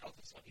Bible tells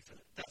us so. He says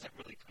it doesn't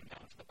really come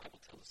down to the Bible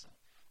tells us so,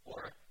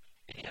 or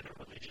any other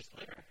religious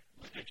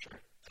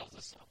literature tells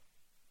us so.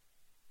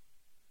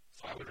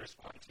 So I would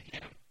respond to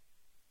him,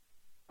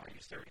 are you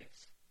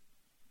serious?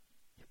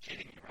 You're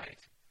kidding me, right?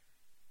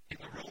 In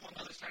the room on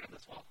the other side of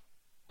this wall,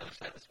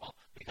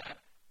 we got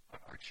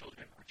our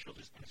children, our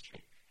children's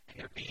ministry, and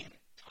they're being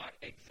taught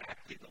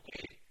exactly the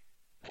way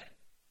that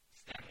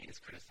Stanley is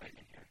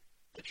criticizing here.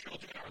 The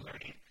children are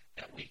learning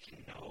that we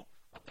can know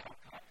about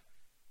God,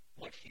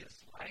 what he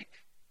is like,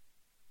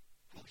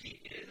 who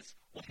he is,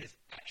 what his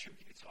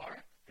attributes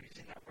are. They're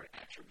using that word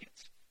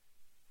attributes.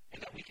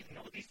 And that we can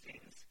know these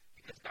things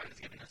because God has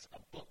given us a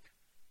book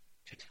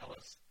to tell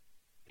us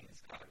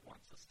things God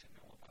wants us to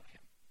know about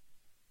him.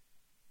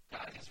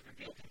 God has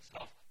revealed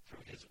himself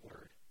through his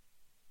word.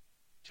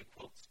 To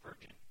quote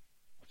Spurgeon,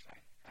 which I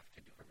have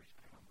to do every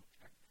time I'm up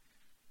there,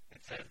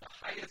 it says, the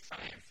highest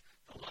science,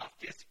 the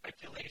loftiest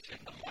speculation,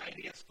 the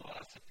mightiest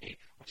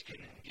philosophy, which can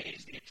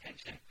engage the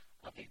attention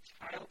of a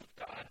child of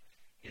God,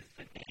 is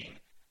the name,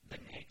 the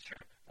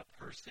nature, the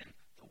person,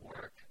 the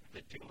work,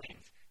 the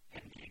doings,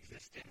 and the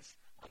existence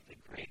of the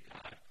great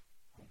God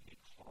whom he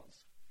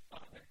calls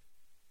Father.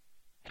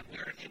 And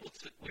we are able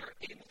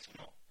to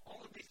know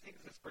all of these things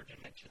that Spurgeon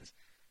mentions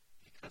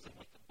because of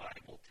what the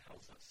Bible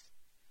tells us.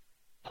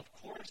 Of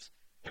course,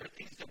 there are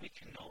things that we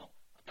can know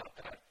about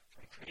God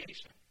from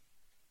creation.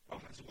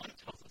 Romans 1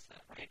 tells us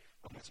that, right?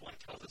 Romans 1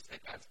 tells us that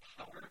God's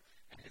power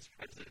and his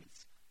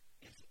presence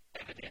is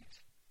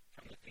evident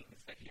from the things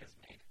that he has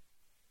made.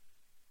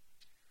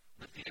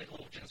 The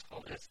theologians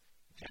call this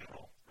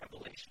general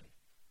revelation.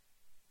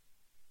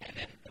 And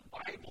in the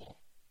Bible,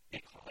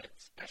 they call it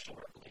special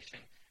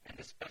revelation, and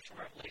the special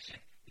revelation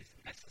is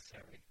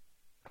necessary.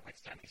 Like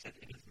Stanley said,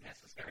 it is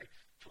necessary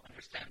to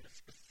understand the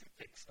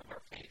specifics of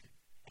our faith,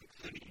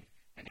 including,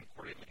 and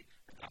importantly,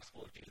 the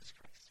gospel of Jesus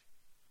Christ.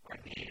 Our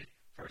need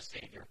for a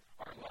Savior,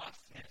 our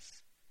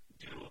lostness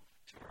due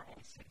to our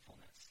own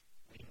sinfulness.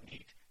 We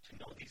need to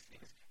know these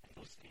things, and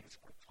those things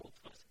are told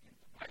to us in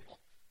the Bible.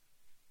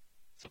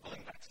 So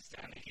going back to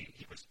Stanley,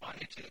 he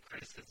responded to the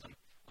criticism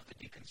of the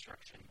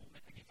deconstruction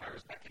movement, and he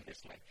fires back in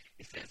this way.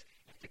 He says,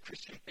 if the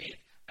Christian faith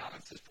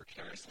balances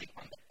precariously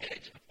on the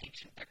edge of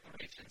ancient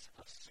declarations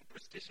of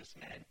superstitious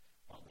men,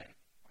 well then,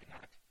 why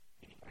not?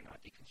 Meaning, why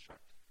not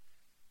deconstruct?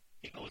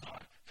 He goes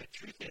on, the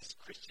truth is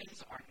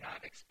Christians are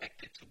not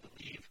expected to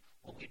believe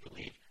what we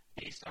believe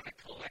based on a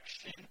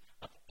collection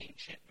of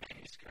ancient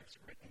manuscripts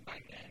written by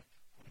men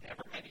who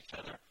never met each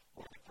other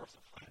over the course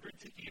of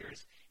hundreds of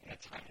years in a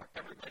time where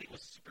everybody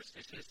was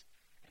superstitious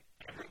and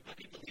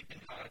everybody believed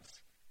in gods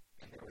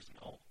and there was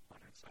no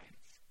modern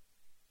science.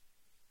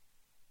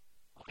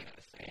 All I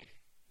gotta say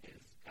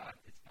is God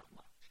is not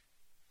mocked.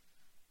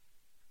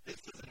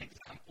 This is an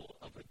example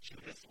of a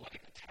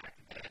Judas-like attack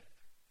that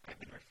I've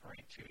been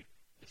referring to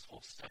this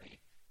whole study.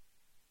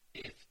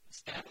 If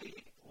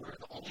Stanley were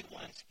the only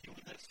one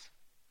spewing this,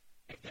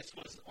 if this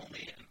was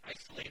only an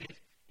isolated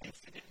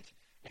incident,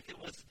 if it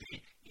was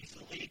the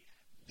easily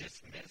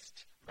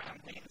dismissed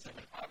ramblings of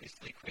an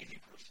obviously crazy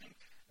person,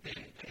 then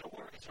no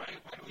worries,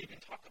 right? Why do we even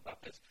talk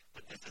about this?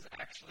 But this is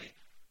actually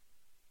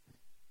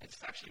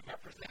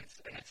represents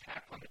an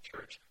attack on the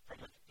church from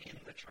within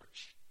the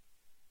church.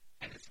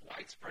 And it's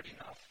widespread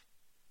enough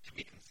to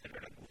be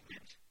considered a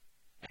movement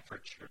and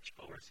for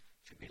churchgoers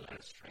to be led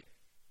astray.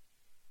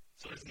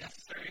 So it is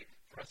necessary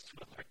for us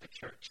to alert the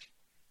church,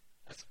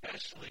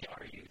 especially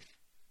our youth,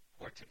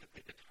 who are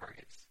typically the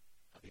targets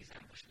of these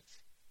ambushes.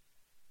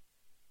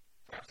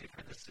 Perhaps you've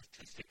heard the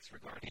statistics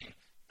regarding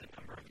the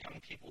number of young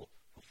people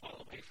who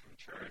fall away from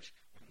church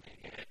when they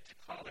get to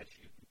college.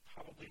 You've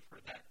probably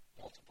heard that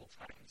multiple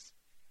times.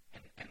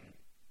 And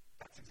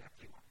that's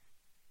exactly why.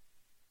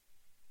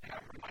 And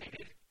I'm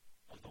reminded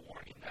of the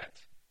warning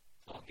that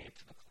Paul gave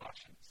to the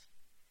Colossians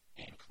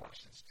in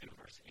Colossians 2,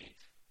 verse 8.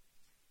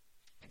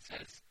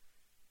 says,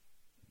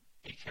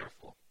 be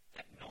careful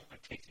that no one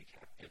takes you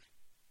captive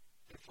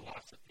through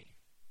philosophy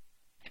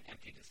and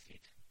empty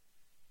deceit,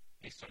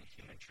 based on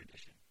human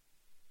tradition,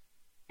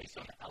 based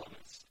on the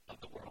elements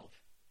of the world,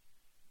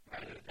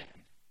 rather than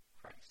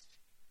Christ.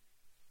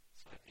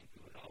 So I think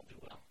we would all do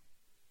well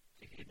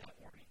to heed that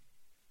warning.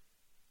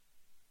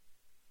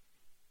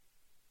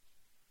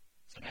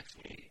 So next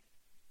we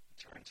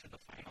turn to the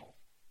final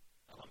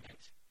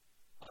element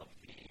of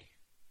the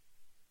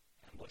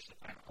ambush. The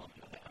final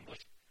element of the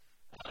ambush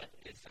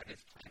is that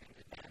it's planned in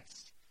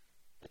advance.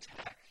 The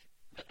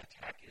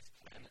attack is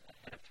planned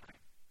ahead of time.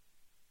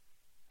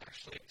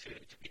 Actually,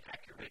 to be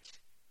accurate,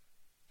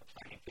 the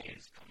planning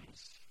phase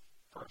comes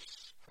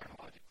first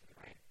chronologically,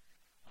 right?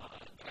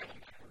 But I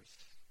went backwards.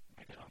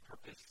 I did on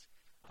purpose.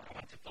 I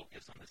want to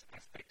focus on this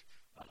aspect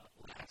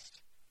last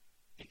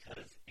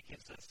because it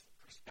gives us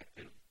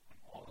perspective on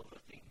all of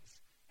the things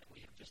that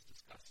we have just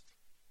discussed.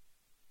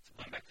 So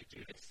going back to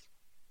Judas,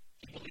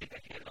 he believed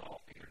that he had it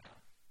all figured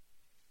out.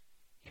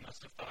 He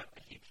must have thought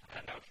that he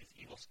planned out his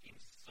evil scheme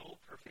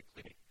so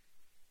perfectly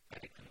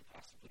that it couldn't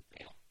possibly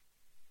fail.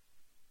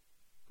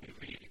 We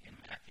read in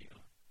Matthew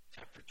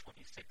chapter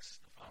 26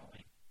 the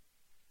following.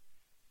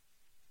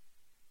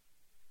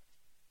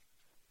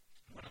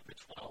 One of the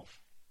 12,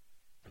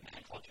 the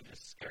man called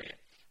Judas Iscariot,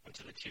 went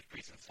to the chief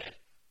priests and said,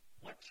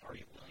 "What are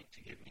you willing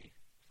to give me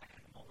if I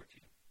hand him over to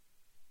you?"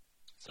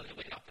 So they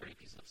weighed out 30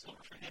 pieces of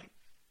silver for him,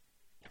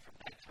 and from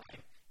that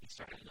time he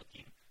started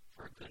looking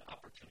for a good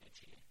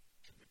opportunity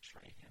to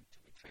betray him, to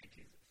betray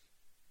Jesus.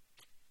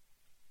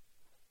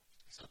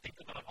 So think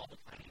about all the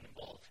planning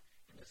involved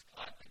in this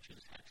plot that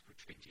Judas had to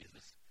betray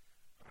Jesus.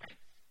 All right.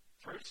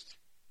 First,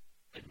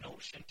 the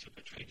notion to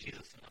betray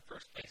Jesus in the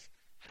first place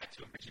had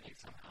to originate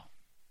somehow.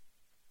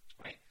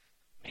 Right?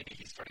 Maybe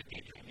he started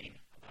daydreaming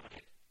about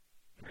it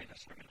during the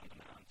Sermon on the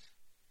Mount.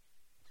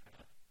 Kind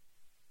of,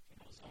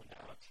 zoned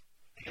out.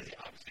 Because he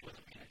obviously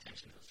wasn't paying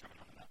attention to the Sermon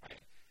on the Mount,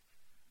 right?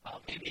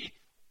 Maybe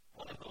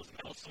one of those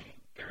meddlesome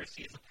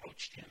Pharisees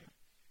approached him,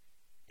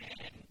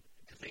 and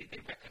because they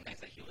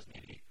recognized that he was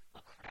maybe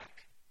a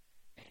crack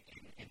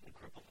in the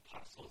group of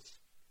apostles.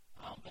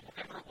 But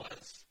whatever it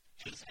was,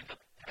 Judas ended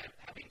up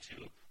having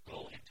to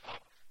go and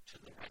talk to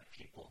the right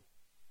people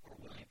who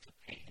were willing to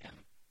pay him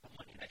the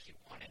money that he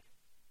wanted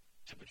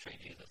to betray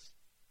Jesus.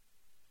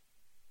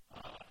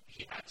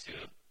 He had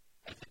to,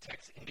 as the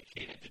text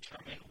indicated,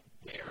 determine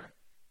where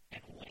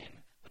and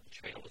when the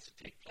betrayal was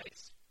to take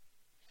place.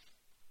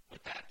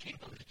 With that came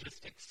the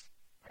logistics,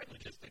 right?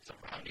 Logistics of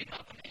rounding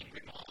up an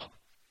angry mob,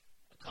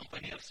 a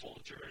company of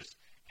soldiers,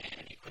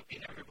 and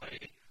equipping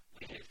everybody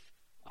with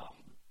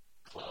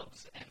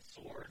clubs and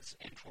swords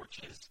and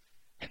torches.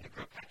 And the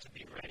group had to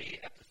be ready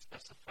at the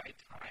specified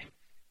time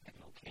and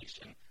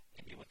location,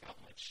 maybe without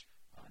much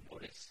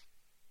notice.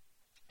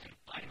 And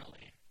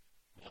finally,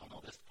 we all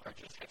know this part,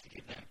 just had to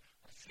give them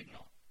a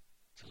signal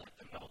to let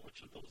them know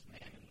which of those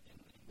men in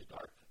the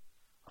dark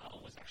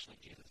was actually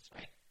Jesus,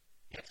 right?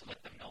 He had to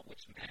let them know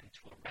which man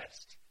to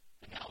arrest,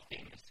 the now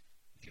famous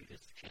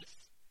Judas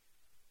Kiss.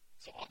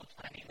 So all the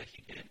planning that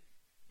he did,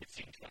 it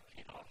seemed to have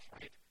paid off,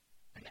 right?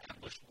 And the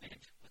ambush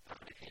went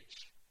without a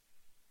hitch.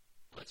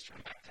 Let's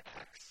turn back to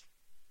Acts,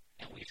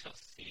 and we shall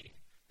see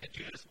that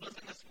Judas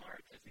wasn't as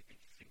smart as he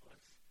thinks he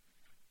was.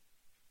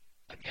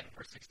 Again,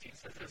 verse 16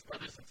 says this,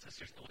 brothers and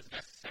sisters, it was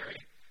necessary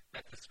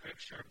that the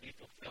scripture be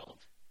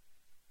fulfilled,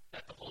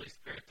 that the Holy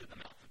Spirit through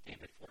the mouth of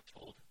David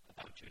foretold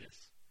about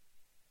Judas,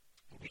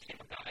 who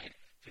became a guide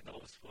to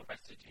those who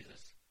arrested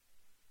Jesus.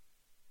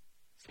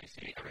 So you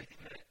see, everything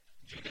that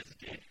Judas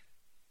did,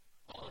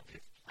 all of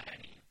his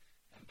planning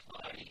and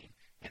plotting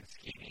and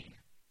scheming,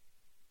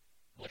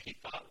 what he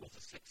thought was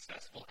a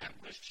successful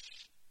ambush,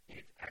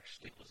 it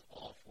actually was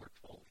all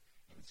foretold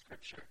in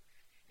Scripture.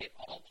 It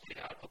all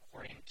played out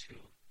according to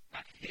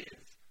not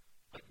his,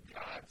 but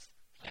God's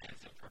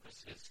plans and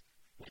purposes,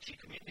 which he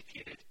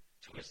communicated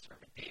to his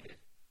servant David.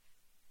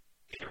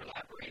 Peter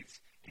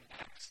elaborates in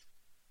Acts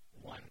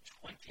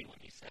 1:20 when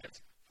he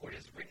says, "For it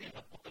is written in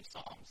the book of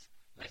Psalms,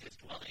 let his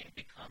dwelling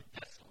become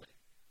desolate.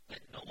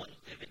 Let no one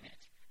live in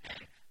it,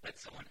 and let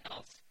someone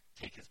else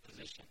take his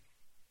position."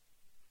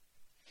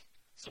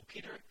 So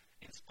Peter,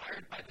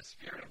 inspired by the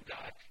Spirit of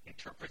God,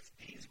 interprets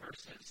these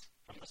verses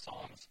from the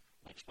Psalms,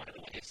 which, by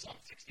the way, is Psalm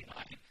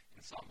 69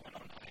 and Psalm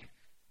 109,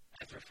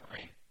 as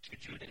referring to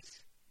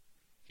Judas.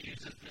 He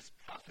uses this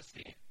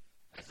prophecy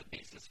as a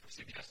basis for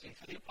suggesting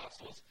to the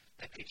apostles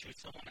that they choose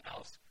someone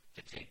else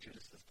to take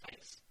Judas's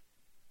place.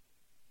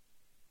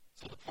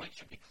 So the point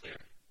should be clear.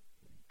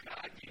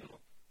 God knew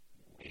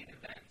way in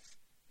advance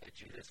that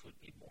Judas would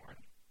be born,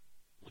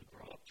 would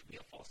grow up to be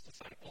a false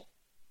disciple,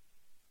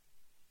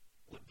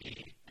 would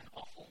be an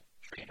awful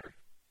traitor,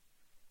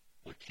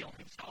 would kill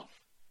himself,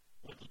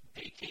 would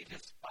vacate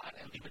his spot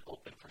and leave it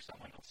open for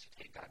someone else to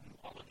take. God knew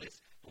all of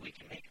this, but we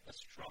can make a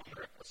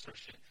stronger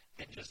assertion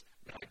than just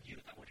God knew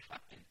that would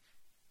happen.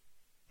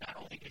 Not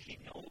only did he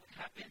know it would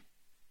happen,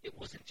 it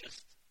wasn't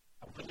just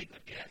a really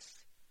good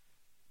guess.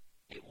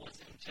 It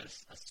wasn't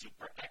just a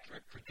super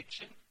accurate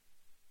prediction.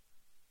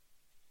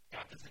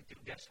 God doesn't do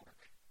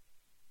guesswork.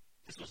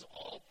 This was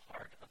all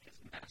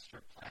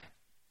master plan.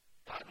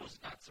 God was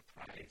not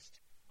surprised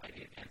by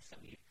the events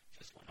that we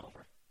just went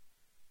over.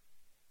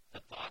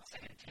 The thoughts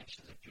and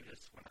intentions of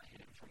Judas were not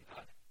hidden from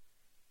God.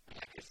 And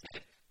like I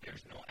said,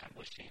 there's no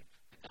ambushing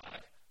the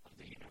God of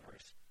the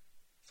universe.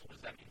 So what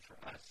does that mean for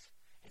us?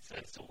 It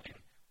says, so when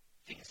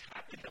things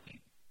happen that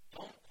we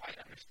don't quite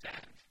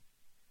understand,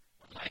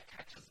 when life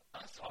catches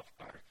us off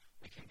guard,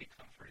 we can be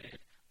comforted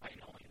by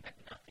knowing that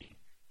nothing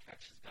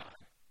catches God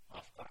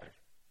off guard.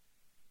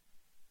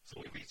 So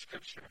we read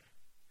Scripture,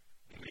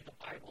 we read the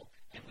Bible,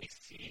 and we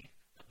see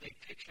the big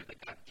picture that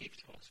God gave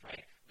to us,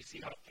 right? We see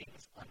how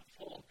things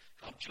unfold,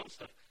 how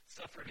Joseph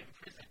suffered in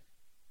prison.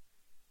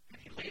 And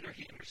later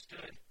he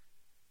understood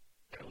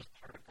that it was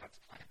part of God's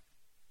plan.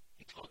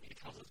 He tells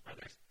his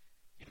brothers,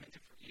 he meant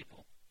it for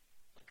evil,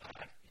 but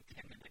God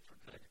intended it for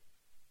good.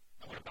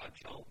 And what about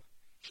Job?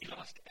 He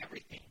lost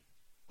everything,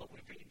 but we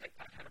read that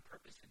God had a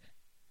purpose in it.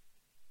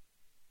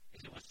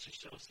 It was to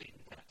show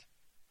Satan that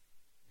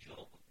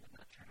Job would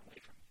not turn away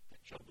from it,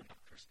 that Job would not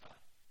curse God.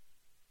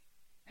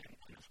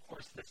 And of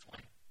course, this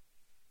one,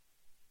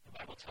 the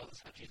Bible tells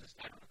us how Jesus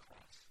died on the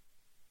cross,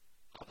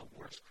 how the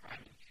worst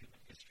crime in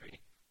human history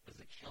was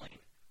the killing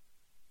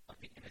of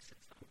the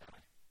innocent Son of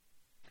God.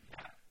 And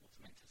that was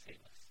meant to save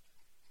us.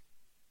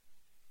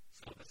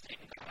 So the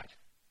same God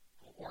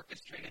who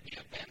orchestrated the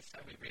events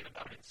that we read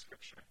about in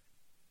Scripture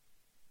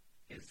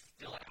is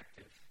still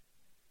active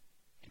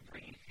in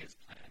bringing his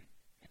plan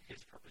and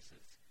his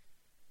purposes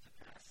to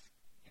pass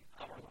in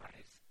our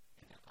lives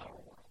and in our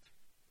world.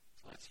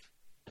 So let's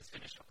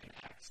finish up in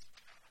Acts.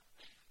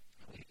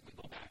 We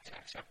go back to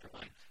Acts chapter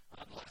 1,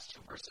 the last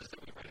two verses that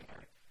we read in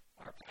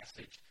our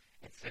passage.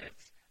 It says,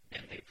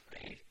 then they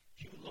prayed,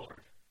 you,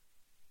 Lord,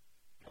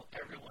 know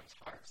everyone's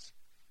hearts.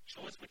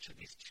 Show us which of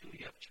these two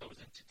you have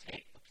chosen to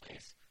take the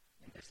place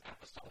in this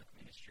apostolic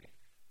ministry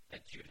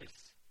that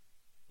Judas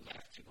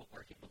left to go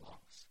where he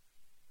belongs.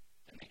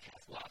 Then they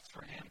cast lots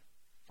for them,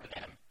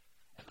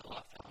 and the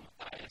lot fell on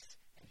Matthias,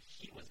 and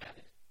he was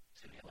added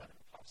to the 11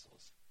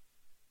 apostles.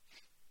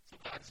 So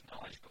God's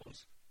knowledge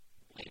goes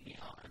way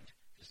beyond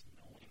just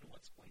knowing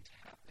what's going to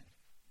happen,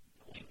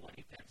 knowing what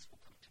events will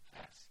come to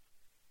pass.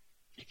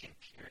 He can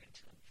peer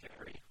into the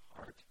very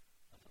heart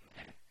of a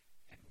man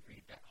and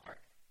read that heart.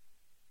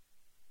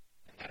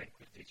 And that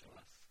includes each of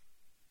us.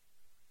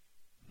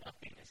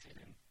 Nothing is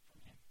hidden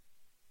from him.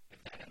 If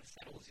that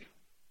unsettles you,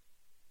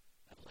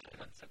 then let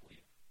it unsettle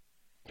you.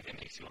 If it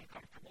makes you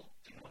uncomfortable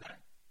to know that,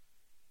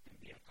 then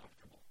be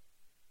uncomfortable.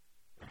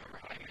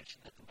 Remember how I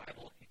mentioned that the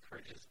Bible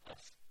encourages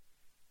us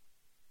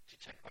to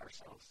check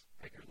ourselves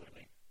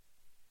regularly,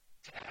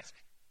 to ask,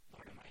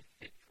 Lord, am I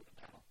fit for the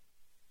battle?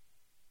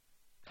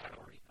 God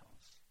already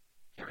knows.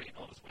 He already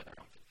knows whether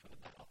I'm fit for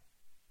the battle.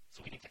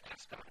 So we need to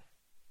ask God,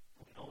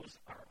 who knows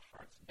our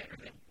hearts better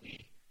than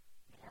we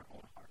know our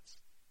own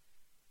hearts.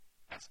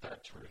 Ask God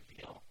to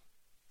reveal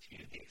to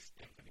you the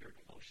extent of your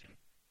devotion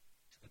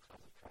to the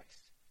cause of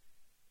Christ.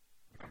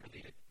 Remember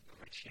the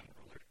rich young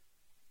ruler?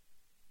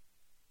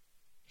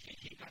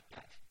 He got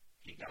that.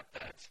 He got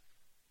that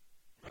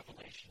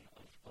revelation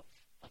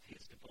of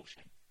his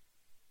devotion.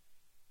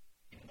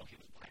 Even though he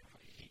was blind,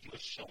 he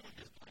was shown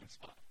his blind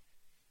spot.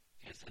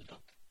 He said,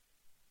 look,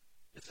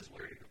 this is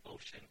where your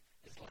devotion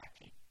is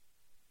lacking.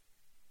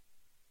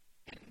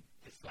 And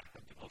this lack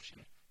of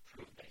devotion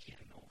proved that he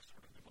had no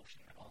sort of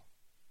devotion at all.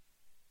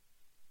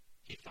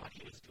 He thought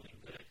he was doing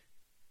good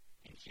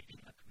in keeping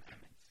the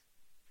commandments.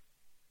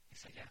 He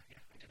said, yeah,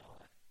 I did all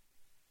that.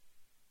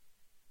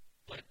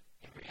 But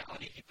in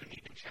reality, he couldn't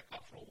even check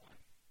off rule 1.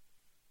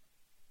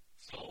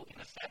 So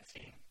in a sad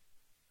scene,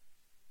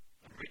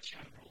 the rich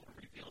young ruler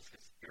reveals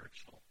his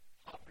spiritual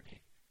poverty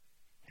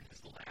and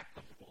his lack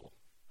of rule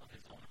of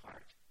his own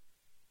heart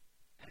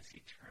as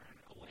he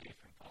turned away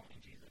from following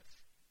Jesus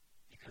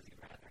because he'd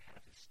rather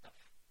have his stuff.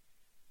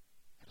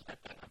 And let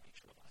that not be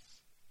true of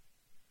us.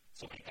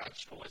 So may God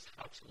show us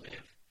how to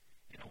live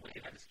in a way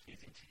that is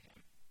pleasing to him.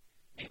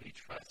 May we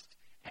trust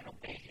and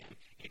obey him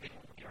even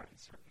when we are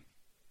uncertain.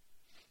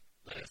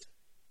 Let us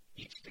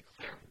each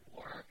declare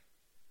war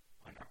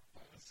on our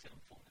own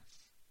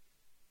sinfulness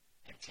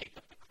and take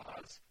up the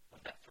cause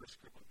of that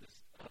first group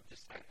of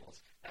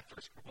disciples, that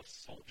first group of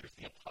soldiers,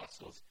 the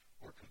apostles,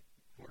 who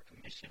were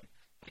commissioned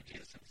by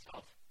Jesus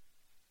himself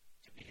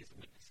to be his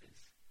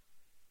witnesses,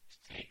 to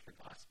take the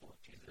gospel of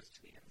Jesus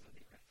to the ends of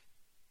the earth.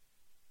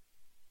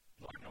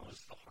 Lord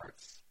knows the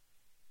hearts,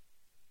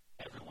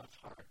 everyone's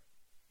heart,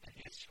 and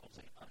he has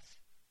chosen us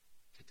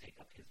to take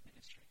up his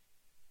ministry.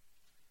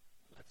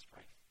 Let's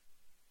pray.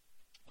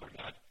 Lord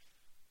God,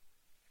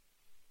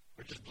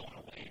 we're just blown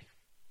away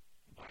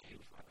by you,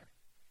 Father,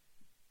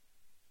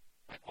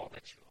 by all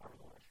that you are,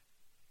 Lord.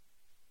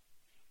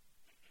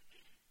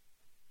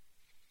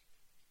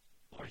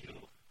 Lord, you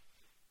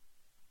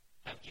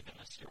have given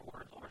us your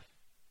word, Lord,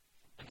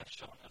 and have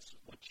shown us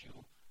what you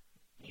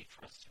need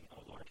for us to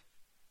know, Lord,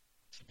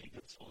 to be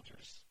good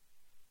soldiers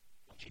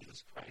of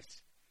Jesus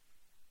Christ,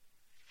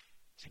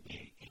 to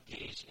be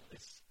engaged in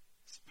this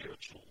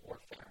spiritual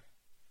warfare.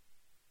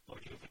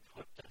 Lord, you have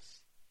equipped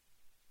us.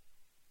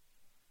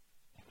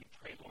 And we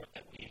pray, Lord,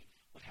 that we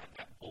would have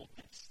that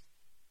boldness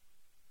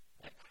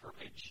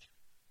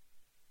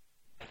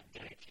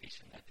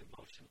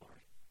direction,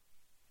 Lord.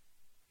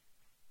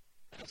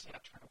 Let us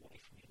not turn away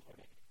from you,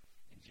 Lord.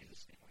 In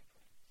Jesus' name I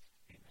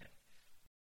pray. Amen.